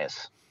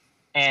Elias.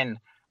 And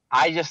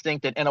I just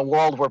think that in a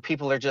world where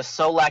people are just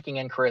so lacking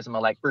in charisma,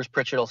 like Bruce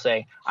Pritchard will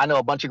say, I know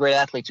a bunch of great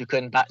athletes who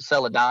couldn't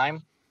sell a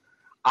dime.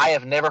 I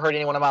have never heard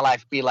anyone in my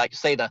life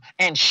say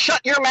and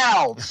shut your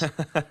mouths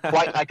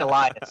quite like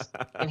Elias.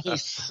 And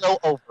he's so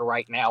over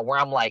right now where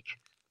I'm like,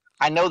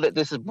 I know that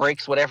this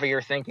breaks whatever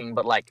you're thinking,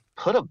 but like,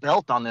 put a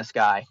belt on this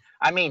guy.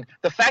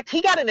 The fact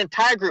he got an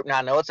entire group now,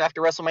 I know it's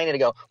after WrestleMania to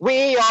go,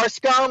 we are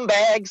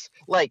scumbags.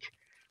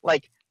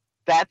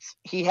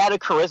 He had a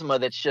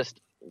charisma that's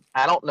just,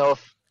 I don't know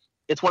if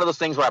it's one of those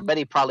things where I bet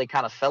he probably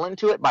kind of fell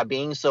into it by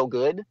being so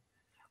good.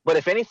 But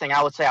if anything,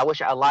 I would say I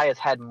wish Elias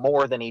had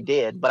more than he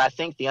did. But I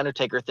think the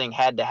Undertaker thing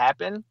had to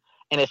happen.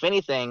 And if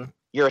anything,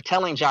 you're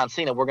telling John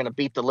Cena, we're going to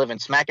beat the living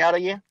smack out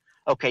of you.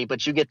 Okay,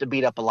 but you get to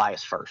beat up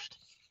Elias first.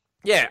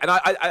 Yeah, and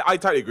I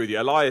totally agree with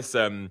you. Elias,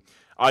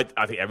 I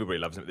think everybody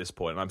loves him at this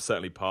point, and I'm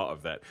certainly part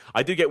of that.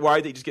 I do get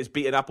worried that he just gets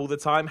beaten up all the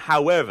time.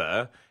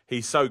 However,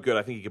 he's so good,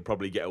 I think he could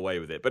probably get away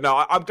with it. But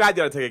no, I'm glad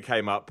the Undertaker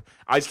came up.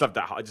 I just loved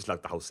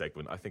the whole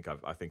segment. I think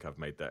I've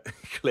made that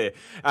clear.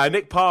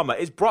 Nick Palmer,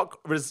 is Brock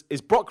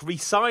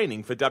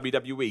re-signing for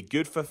WWE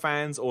good for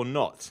fans or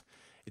not?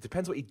 It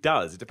depends what he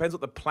does. It depends what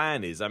the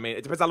plan is.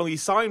 It depends how long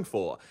he's signed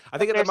for. I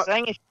think they're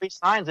saying if he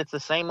signs, it's the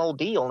same old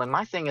deal. And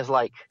my thing is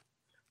like,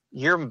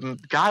 your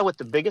guy with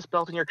the biggest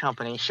belt in your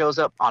company shows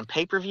up on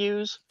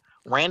pay-per-views,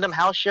 random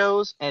house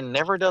shows, and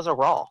never does a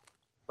Raw.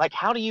 Like,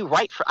 how do you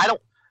write for...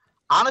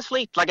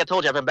 Honestly, like I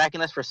told you, I've been backing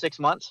this for 6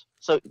 months.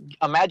 So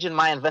imagine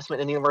my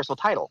investment in the Universal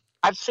title.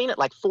 I've seen it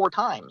like 4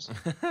 times.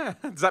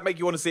 Does that make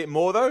you want to see it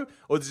more, though?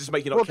 Or does it just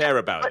make you not care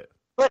about it?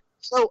 But,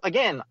 so,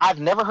 again, I've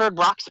never heard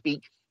Brock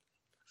speak.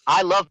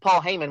 I love Paul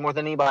Heyman more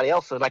than anybody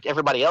else, so like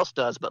everybody else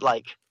does. But,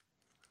 like,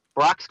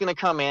 Brock's going to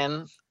come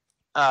in,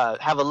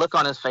 have a look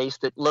on his face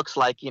that looks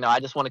like, I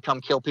just want to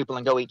come kill people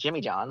and go eat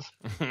Jimmy John's.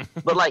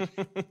 But like,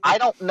 I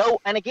don't know.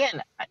 And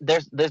again,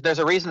 there's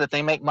a reason that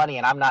they make money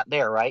and I'm not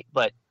there, right?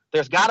 But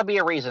there's got to be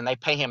a reason they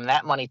pay him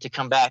that money to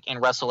come back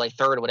and wrestle a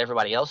third of what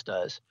everybody else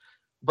does.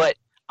 But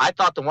I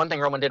thought the one thing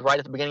Roman did right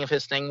at the beginning of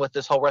his thing with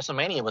this whole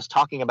WrestleMania was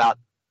talking about,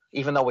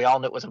 even though we all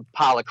knew it was a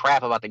pile of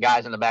crap about the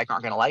guys in the back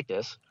aren't going to like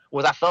this,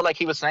 was I felt like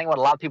he was saying what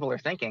a lot of people are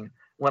thinking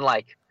when,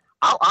 like,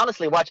 I'll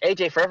honestly watch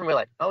AJ forever and be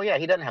like, oh yeah,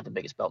 he doesn't have the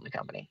biggest belt in the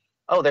company.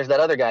 Oh, there's that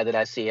other guy that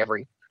I see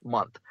every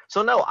month.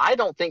 So, no, I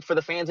don't think for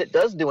the fans it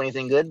does do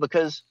anything good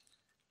because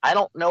I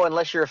don't know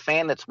unless you're a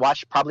fan that's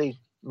watched probably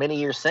many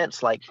years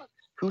since, like,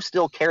 who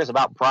still cares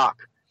about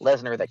Brock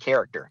Lesnar, the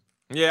character?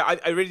 Yeah,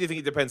 I really do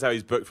think it depends how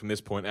he's booked from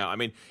this point out.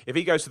 If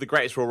he goes to the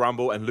Greatest Royal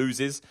Rumble and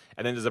loses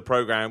and then there's a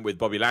program with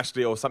Bobby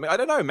Lashley or something, I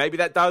don't know, maybe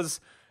that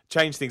does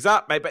change things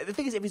up. Maybe. But the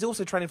thing is, if he's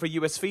also training for a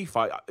UFC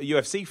fight,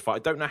 I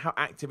don't know how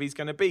active he's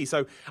going to be.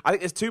 So I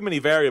think there's too many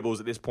variables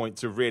at this point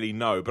to really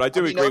know. But I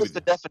do agree with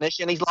the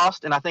definition he's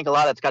lost, and I think a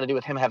lot of it's got to do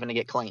with him having to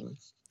get clean.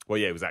 Well,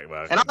 yeah, exactly.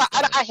 Well, and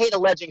I hate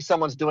alleging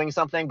someone's doing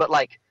something, but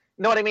like,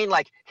 you know what I mean?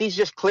 Like, he's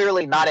just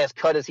clearly not as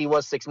cut as he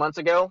was 6 months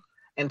ago.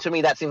 And to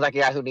me, that seems like a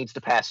guy who needs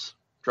to pass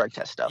drug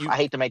test stuff. I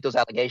hate to make those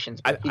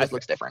allegations, but he just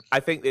looks different. I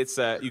think it's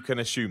you can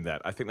assume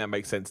that. I think that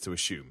makes sense to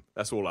assume.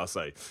 That's all I'll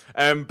say.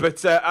 I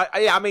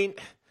mean,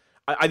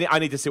 I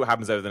need to see what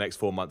happens over the next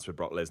 4 months with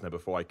Brock Lesnar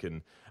before I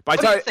can. But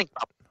what do you think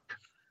about Brock?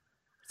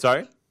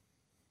 Sorry?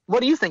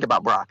 What do you think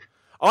about Brock?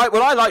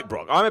 I like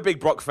Brock. I'm a big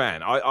Brock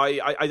fan.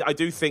 I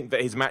do think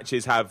that his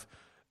matches have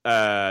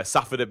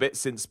suffered a bit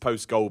since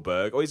post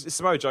Goldberg. Or his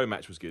Samoa Joe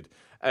match was good.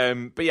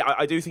 But yeah,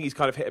 I do think he's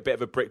kind of hit a bit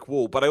of a brick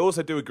wall. But I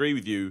also do agree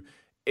with you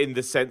in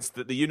the sense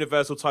that the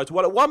Universal title,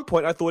 well, at one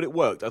point I thought it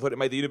worked. I thought it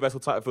made the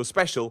Universal title feel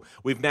special.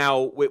 We're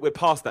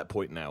past that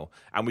point now,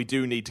 and we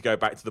do need to go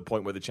back to the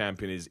point where the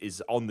champion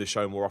is on the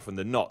show more often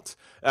than not.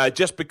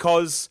 Just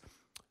because,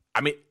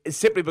 I mean, it's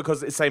simply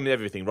because it's the same in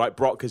everything, right?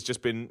 Brock has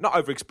just been not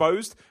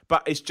overexposed,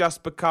 but it's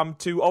just become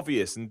too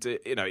obvious, and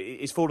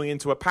it's falling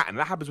into a pattern.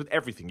 That happens with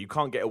everything. You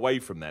can't get away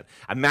from that,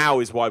 and now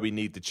is why we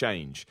need the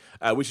change.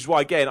 Which is why,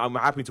 again, I'm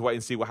happy to wait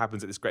and see what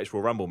happens at this Greatest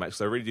Royal Rumble match.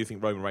 So I really do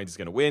think Roman Reigns is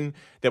going to win.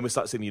 Then we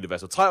start seeing the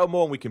Universal title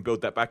more, and we can build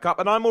that back up.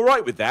 And I'm all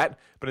right with that.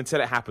 But until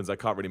it happens, I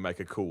can't really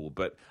make a call.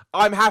 But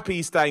I'm happy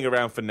he's staying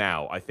around for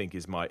now, I think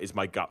is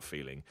my gut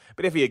feeling.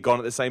 But if he had gone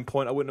at the same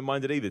point, I wouldn't have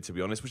minded either, to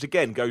be honest. Which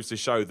again goes to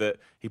show that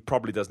he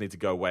probably does need to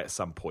go away at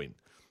some point.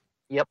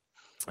 Yep.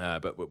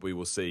 But we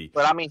will see.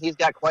 But I mean, he's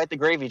got quite the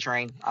gravy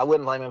train. I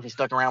wouldn't blame him if he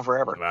stuck around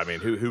forever. I mean,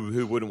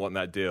 who wouldn't want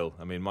that deal?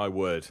 I mean, my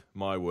word.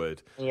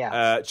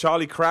 Yeah.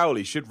 Charlie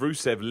Crowley, should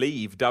Rusev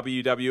leave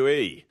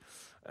WWE?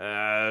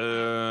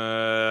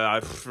 I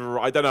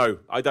don't know.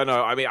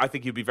 I mean, I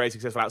think he'd be very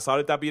successful outside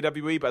of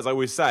WWE. But as I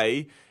always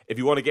say, if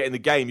you want to get in the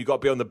game, you've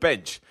got to be on the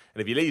bench.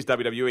 And if he leaves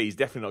WWE, he's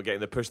definitely not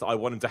getting the push that I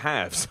want him to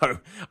have. So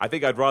I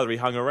think I'd rather he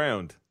hung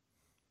around.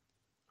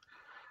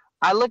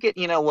 I look at,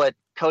 what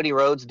Cody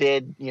Rhodes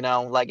did,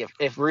 like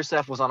if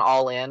Rusev was on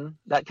All In,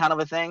 that kind of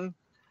a thing.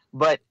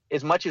 But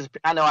as much as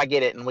I know I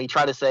get it, and we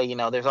try to say,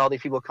 there's all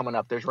these people coming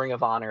up, there's Ring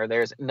of Honor,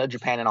 there's No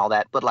Japan and all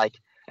that. But like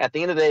at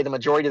the end of the day, the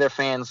majority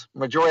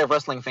of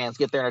wrestling fans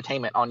get their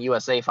entertainment on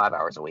USA 5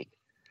 hours a week.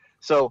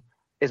 So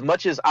as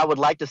much as I would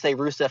like to say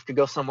Rusev could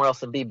go somewhere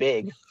else and be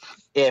big,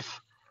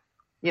 if,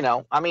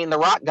 I mean, The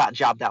Rock got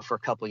jobbed out for a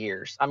couple of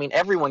years. I mean,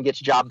 everyone gets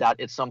jobbed out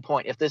at some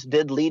point. If this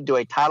did lead to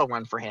a title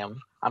run for him,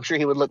 I'm sure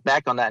he would look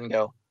back on that and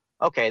go,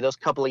 okay, those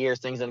couple of years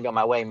things didn't go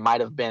my way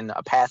might have been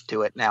a path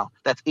to it. Now,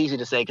 that's easy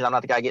to say because I'm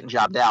not the guy getting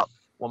jobbed out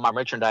when my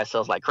merchandise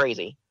sells like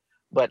crazy.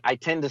 But I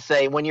tend to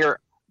say when you're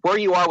where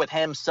you are with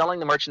him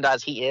selling the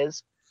merchandise he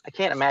is, I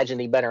can't imagine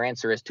the better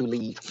answer is to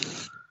leave.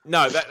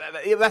 No,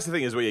 that's the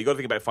thing as well. You got to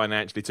think about it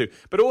financially too.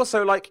 But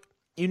also, like,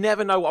 you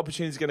never know what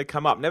opportunity is going to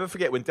come up. Never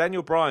forget when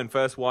Daniel Bryan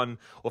first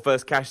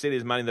cashed in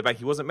his Money in the Bank,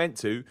 he wasn't meant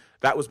to.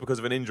 That was because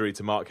of an injury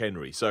to Mark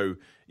Henry. So,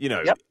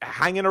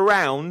 hanging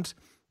around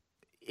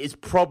is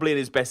probably in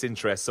his best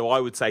interest. So I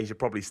would say he should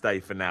probably stay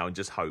for now and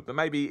just hope. But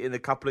maybe in a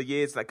couple of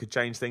years that could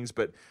change things.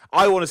 But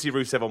I want to see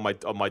Rusev on my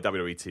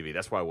WWE TV.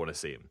 That's why I want to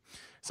see him.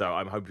 So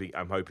I'm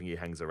hoping he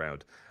hangs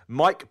around.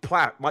 Mike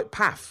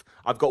Paff.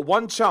 I've got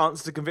one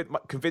chance to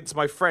convince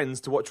my friends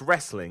to watch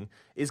wrestling.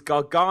 Is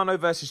Gargano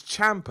versus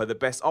Ciampa the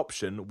best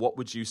option? What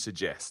would you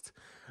suggest?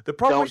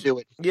 Don't do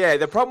it. Yeah,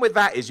 the problem with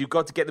that is you've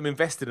got to get them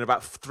invested in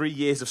about 3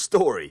 years of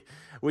story,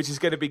 which is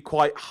going to be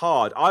quite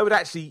hard.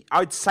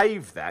 I'd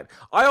save that.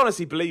 I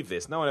honestly believe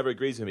this. No one ever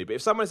agrees with me. But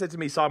if someone said to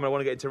me, Simon, I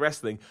want to get into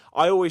wrestling,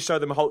 I always show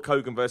them Hulk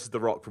Hogan versus The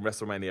Rock from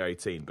WrestleMania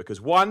 18.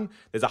 Because one,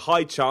 there's a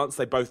high chance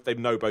they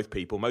know both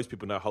people. Most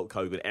people know Hulk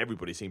Hogan.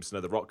 Everybody seems to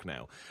know The Rock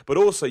now. But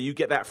also you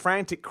get that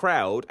frantic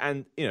crowd,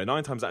 and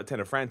 9 times out of 10,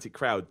 a frantic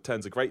crowd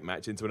turns a great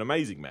match into an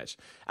amazing match.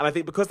 And I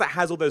think because that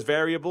has all those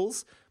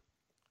variables,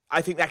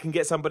 I think that can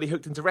get somebody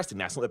hooked into wrestling.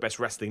 Now, it's not the best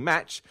wrestling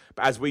match,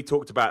 but as we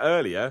talked about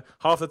earlier,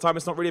 half the time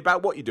it's not really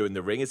about what you do in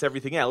the ring, it's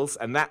everything else,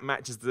 and that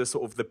match is the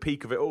sort of the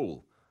peak of it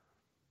all.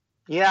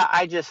 Yeah,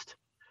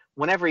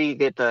 whenever you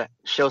get to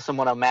show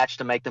someone a match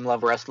to make them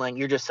love wrestling,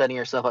 you're just setting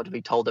yourself up to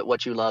be told that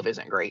what you love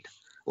isn't great.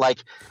 Like,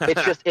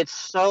 it's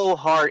so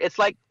hard. It's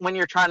like when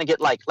you're trying to get,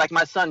 like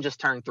my son just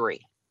turned 3.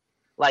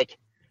 Like,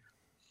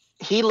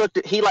 he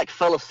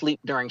fell asleep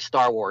during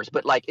Star Wars,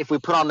 but like if we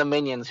put on the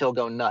Minions, he'll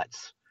go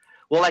nuts.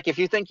 Well, like if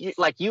you think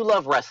you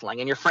love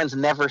wrestling and your friend's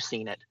never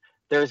seen it,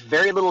 there's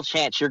very little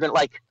chance you're going to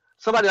like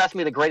somebody asked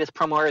me the greatest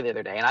promo ever the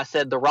other day. And I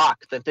said, The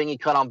Rock, the thing he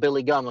cut on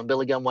Billy Gunn when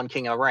Billy Gunn won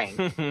King of the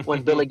Ring,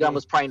 when Billy Gunn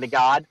was praying to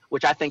God,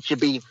 which I think should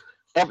be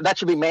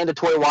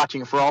mandatory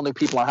watching for all new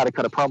people on how to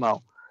cut a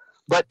promo.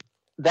 But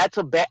that's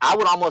I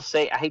would almost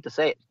say, I hate to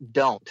say it,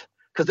 don't.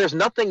 Because there's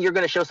nothing you're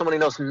going to show somebody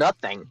who knows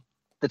nothing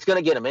that's going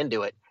to get them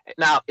into it.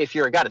 Now, if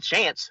you've got a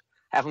chance,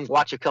 have them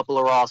watch a couple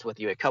of Raws with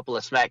you, a couple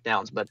of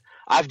SmackDowns. But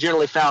I've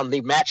generally found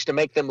the match to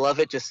make them love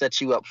it just sets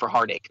you up for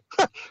heartache.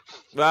 Well,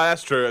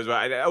 that's true as well.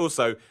 And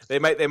also, they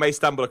may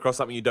stumble across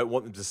something you don't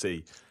want them to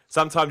see.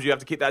 Sometimes you have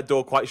to keep that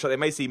door quite shut. They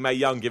may see Mae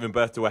Young giving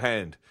birth to a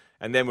hand,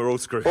 and then we're all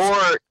screwed.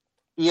 Or,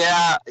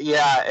 yeah,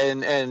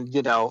 and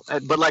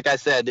but like I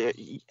said,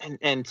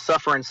 and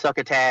suffer and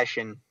succotash,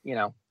 and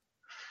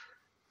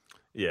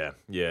Yeah.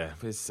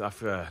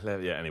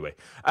 Anyway,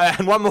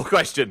 and one more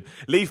question: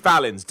 Lee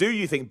Fallons, do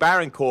you think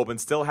Baron Corbin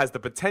still has the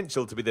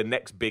potential to be the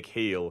next big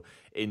heel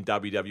in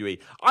WWE?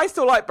 I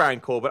still like Baron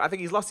Corbin. I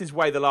think he's lost his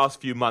way the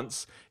last few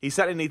months. He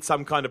certainly needs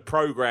some kind of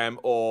program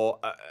or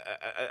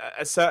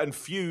a certain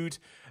feud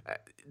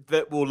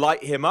that will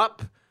light him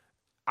up.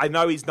 I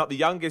know he's not the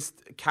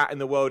youngest cat in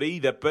the world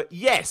either, but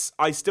yes,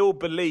 I still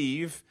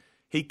believe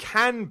he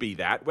can be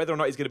that. Whether or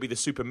not he's going to be the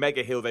super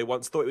mega heel they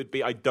once thought it would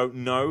be, I don't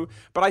know.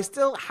 But I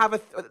still have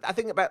I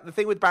think about the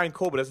thing with Baron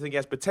Corbin, I think he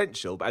has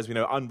potential, but as we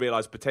know,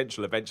 unrealized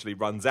potential eventually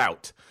runs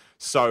out.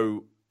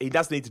 So he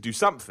does need to do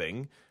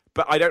something,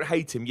 but I don't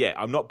hate him yet.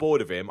 I'm not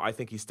bored of him. I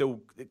think he's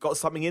still got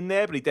something in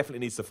there, but he definitely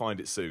needs to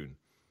find it soon.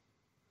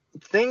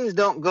 Things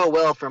don't go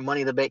well for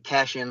Money in the Bank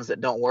cash-ins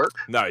that don't work.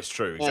 No, it's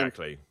true,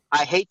 exactly. And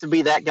I hate to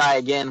be that guy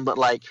again, but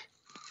like,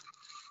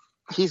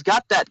 he's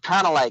got that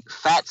kind of like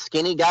fat,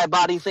 skinny guy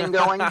body thing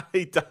going.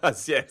 He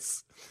does,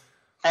 yes.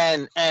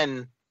 And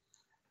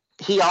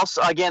he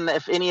also, again,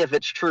 if any of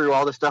it's true,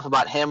 all the stuff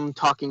about him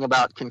talking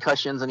about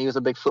concussions and he was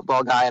a big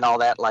football guy and all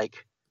that,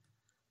 like,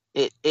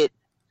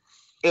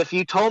 if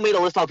you told me to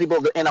list all the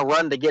people in a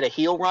run to get a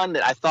heel run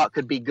that I thought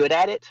could be good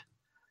at it,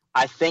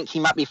 I think he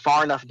might be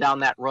far enough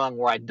down that run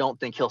where I don't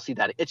think he'll see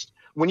that. It's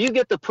when you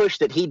get the push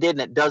that he did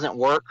and it doesn't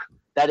work,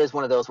 that is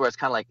one of those where it's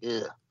kind of like,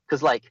 ugh.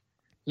 Because, like,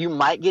 you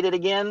might get it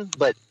again,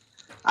 but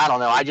I don't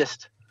know.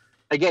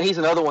 Again, he's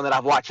another one that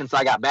I've watched since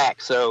I got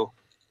back, so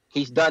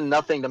he's done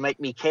nothing to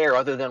make me care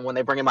other than when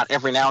they bring him out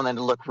every now and then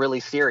to look really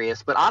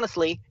serious. But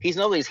honestly, he's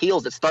one of these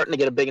heels that's starting to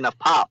get a big enough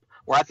pop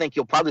where I think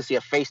you'll probably see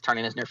a face turn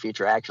in his near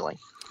future, actually.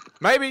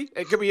 Maybe.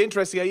 It could be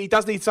interesting. He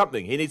does need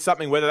something. He needs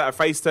something, whether that's a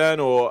face turn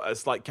or a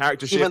slight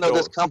character shift. Even though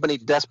this company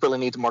desperately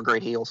needs more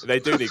great heels. They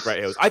do need great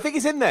heels. I think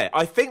he's in there.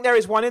 I think there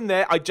is one in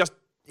there.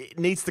 It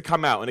needs to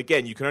come out. And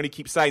again, you can only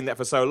keep saying that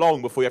for so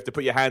long before you have to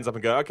put your hands up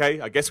and go, okay,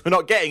 I guess we're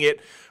not getting it.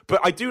 But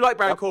I do like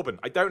Baron Corbin.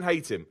 I don't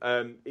hate him.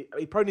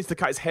 He probably needs to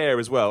cut his hair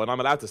as well. And I'm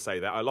allowed to say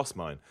that. I lost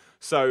mine.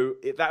 So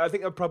I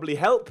think that would probably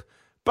help.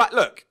 But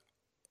look,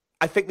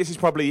 I think this is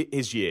probably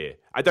his year.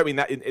 I don't mean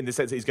that in the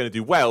sense that he's going to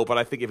do well, but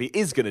I think if he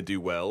is going to do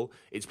well,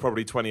 it's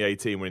probably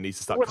 2018 when he needs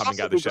to start coming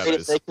out of the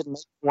shadows. They could make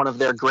one of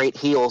their great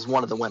heels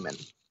one of the women.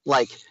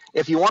 Like,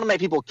 if you want to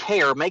make people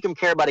care, make them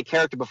care about a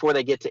character before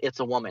they get to It's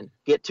a Woman.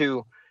 Get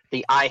to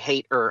the I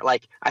hate her.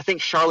 Like, I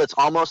think Charlotte's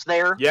almost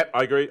there. Yep,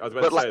 I agree. I was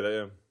about to say that,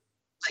 yeah.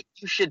 Like,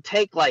 you should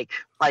take,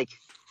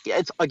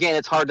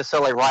 it's hard to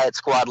sell a Riot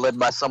Squad led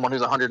by someone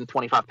who's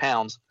 125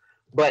 pounds.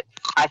 But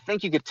I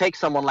think you could take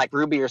someone like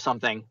Ruby or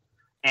something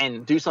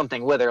and do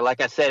something with her.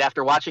 Like I said,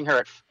 after watching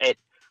her at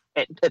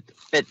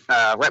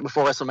right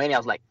before WrestleMania, I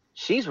was like,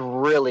 she's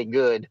really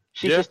good.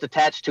 She's just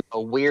attached to a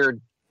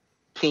weird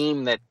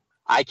team that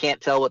I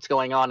can't tell what's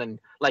going on. And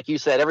like you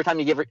said, every time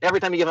you give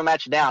a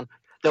match down,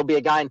 there'll be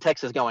a guy in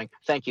Texas going,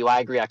 thank you, I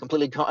agree. I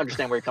completely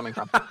understand where you're coming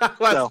from.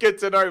 That's good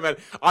to know, man.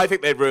 I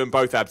think they'd ruin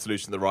both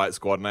Absolution and the Riot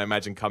Squad, and I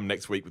imagine come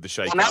next week with the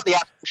shake-up. Well, now the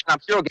Absolution, I'm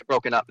sure will get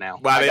broken up now.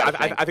 Well,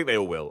 I think they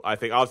all will. I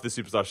think after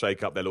the Superstar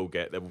shake-up, they will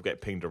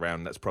get pinged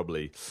around. That's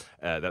probably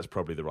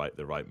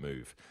the right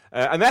move.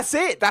 And that's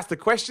it. That's the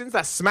questions.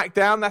 That's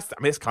SmackDown.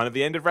 It's kind of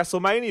the end of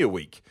WrestleMania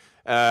week.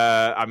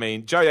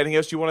 Joe, anything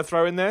else you want to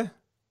throw in there?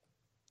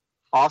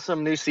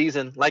 Awesome new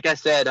season. Like I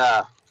said,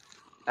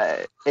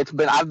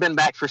 I've been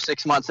back for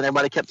 6 months and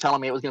everybody kept telling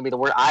me it was going to be the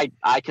worst.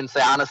 I can say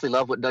I honestly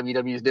love what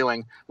WWE is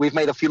doing. We've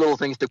made a few little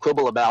things to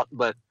quibble about,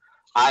 but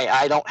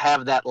I don't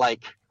have that,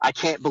 like, I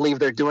can't believe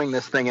they're doing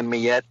this thing in me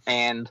yet.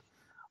 And,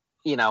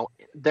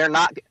 they're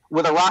not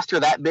with a roster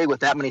that big with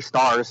that many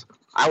stars.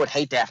 I would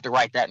hate to have to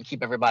write that and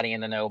keep everybody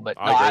in the know, but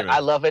I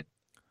love it.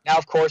 Now,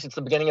 of course, it's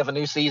the beginning of a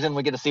new season.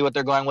 We get to see what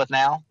they're going with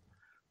now.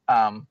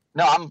 I'm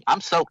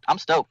stoked. I'm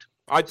stoked.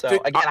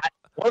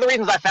 One of the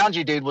reasons I found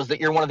you, dude, was that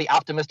you're one of the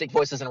optimistic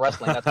voices in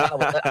wrestling. That's kind of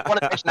what I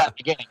wanted to mention that at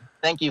the beginning.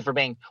 Thank you for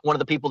being one of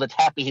the people that's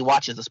happy he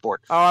watches the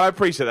sport. Oh, I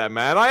appreciate that,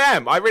 man. I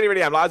am. I really,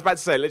 really am. Like I was about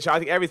to say, literally, I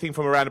think everything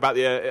from around about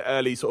the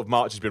early sort of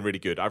March has been really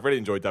good. I've really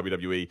enjoyed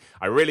WWE.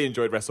 I really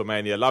enjoyed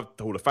WrestleMania. Loved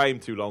the Hall of Fame,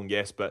 too long,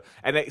 yes, but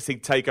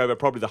NXT TakeOver,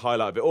 probably the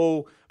highlight of it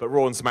all. But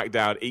Raw and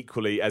SmackDown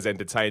equally as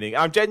entertaining.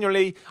 I'm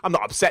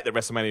not upset that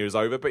WrestleMania is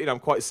over, but I'm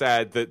quite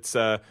sad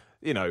that.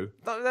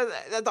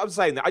 I'm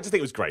saying that. I just think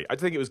it was great. I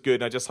think it was good,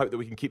 and I just hope that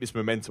we can keep this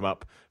momentum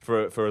up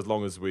for as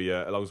long as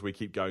we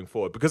keep going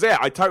forward. Because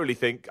I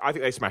think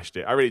they smashed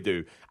it. I really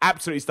do.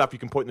 Absolutely stuff you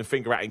can point the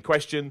finger at in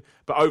question,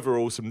 but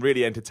overall some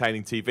really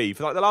entertaining TV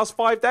for like the last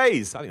 5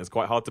 days. I think it's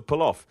quite hard to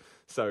pull off.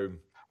 So.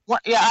 Well,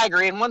 yeah, I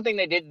agree. And one thing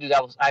they did do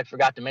that I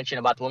forgot to mention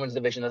about the women's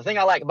division. The thing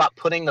I like about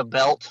putting the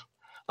belt,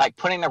 like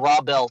putting the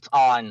Raw belt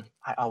on,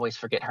 I always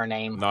forget her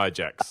name. Nia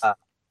Jax.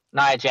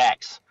 Nia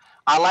Jax.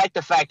 I like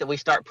the fact that we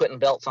start putting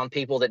belts on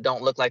people that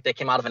don't look like they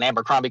came out of an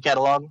Abercrombie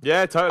catalog.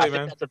 Yeah, totally,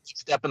 man. That's a big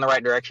step in the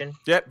right direction.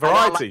 Yeah, variety.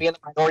 I might be in the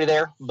minority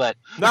there, but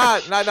no,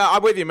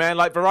 I'm with you, man.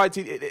 Like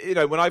variety,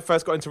 when I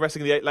first got into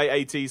wrestling in the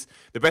late '80s,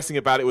 the best thing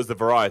about it was the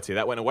variety.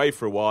 That went away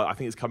for a while. I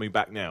think it's coming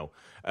back now.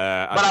 But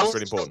I will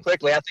really say important.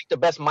 quickly, I think the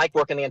best mic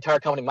work in the entire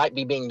company might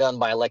be being done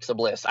by Alexa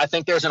Bliss. I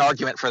think there's an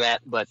argument for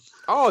that, but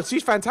Oh,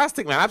 she's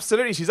fantastic, man.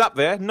 Absolutely, she's up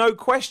there, no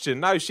question.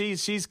 No,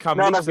 she's come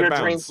none leaps of your and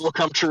bounds. dreams will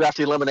come true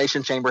after the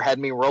Elimination Chamber had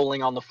me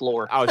rolling on the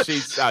floor. Oh,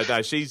 she's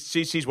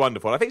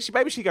wonderful. I think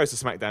maybe she goes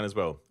to SmackDown as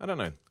well. I don't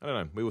know.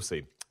 We will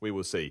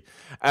see.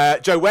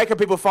 Joe, where can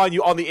people find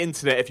you on the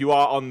internet if you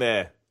are on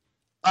there?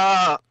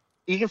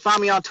 You can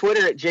find me on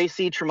Twitter at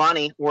JC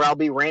Tremonti, where I'll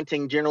be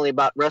ranting generally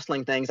about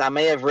wrestling things. I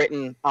may have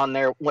written on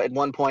there at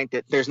one point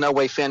that there's no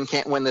way Finn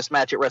can't win this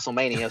match at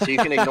WrestleMania, so you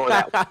can ignore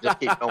that one. Just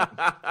keep going.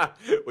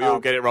 We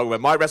all get it wrong,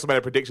 man. My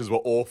WrestleMania predictions were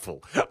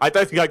awful. I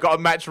don't think I got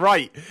a match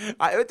right.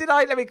 Did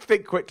I? Let me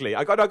think quickly.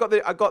 I got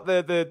the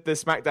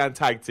SmackDown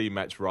tag team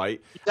match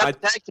right. You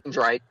got the tag teams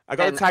right. I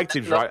got the tag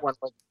teams right.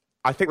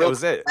 I think that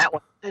was it. That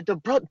one. The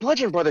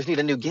Bludgeon Brothers need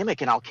a new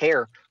gimmick, and I'll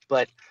care.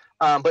 But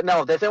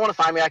no, if they want to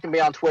find me, I can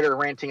be on Twitter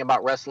ranting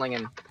about wrestling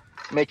and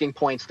making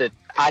points that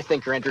I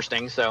think are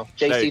interesting. So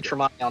JC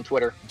Tremonti on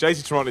Twitter.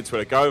 JC Tremonti on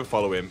Twitter. Go and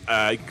follow him.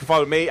 You can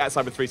follow me at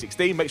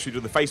Simon316. Make sure you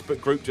do the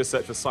Facebook group. Just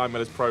search for Simon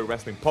Miller's Pro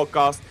Wrestling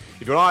Podcast.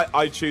 If you're on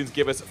iTunes,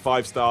 give us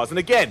 5 stars. And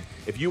again,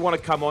 if you want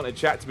to come on and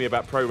chat to me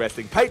about pro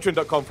wrestling,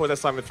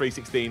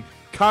 patreon.com/Simon316.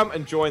 Come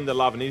and join the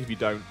love. And even if you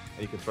don't,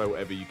 and you can throw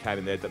whatever you can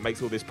in there that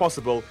makes all this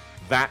possible,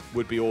 that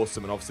would be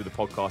awesome. And obviously the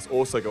podcast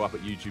also go up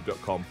at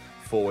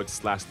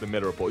youtube.com/The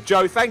Miller Report.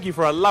 Joe, thank you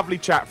for a lovely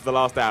chat for the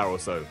last hour or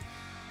so.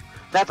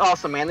 That's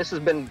awesome, man. This has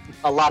been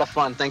a lot of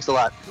fun. Thanks a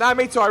lot. No,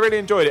 me too. I really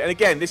enjoyed it. And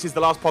again, this is the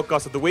last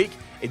podcast of the week.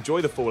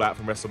 Enjoy the fallout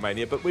from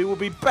WrestleMania, but we will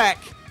be back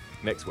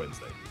next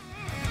Wednesday.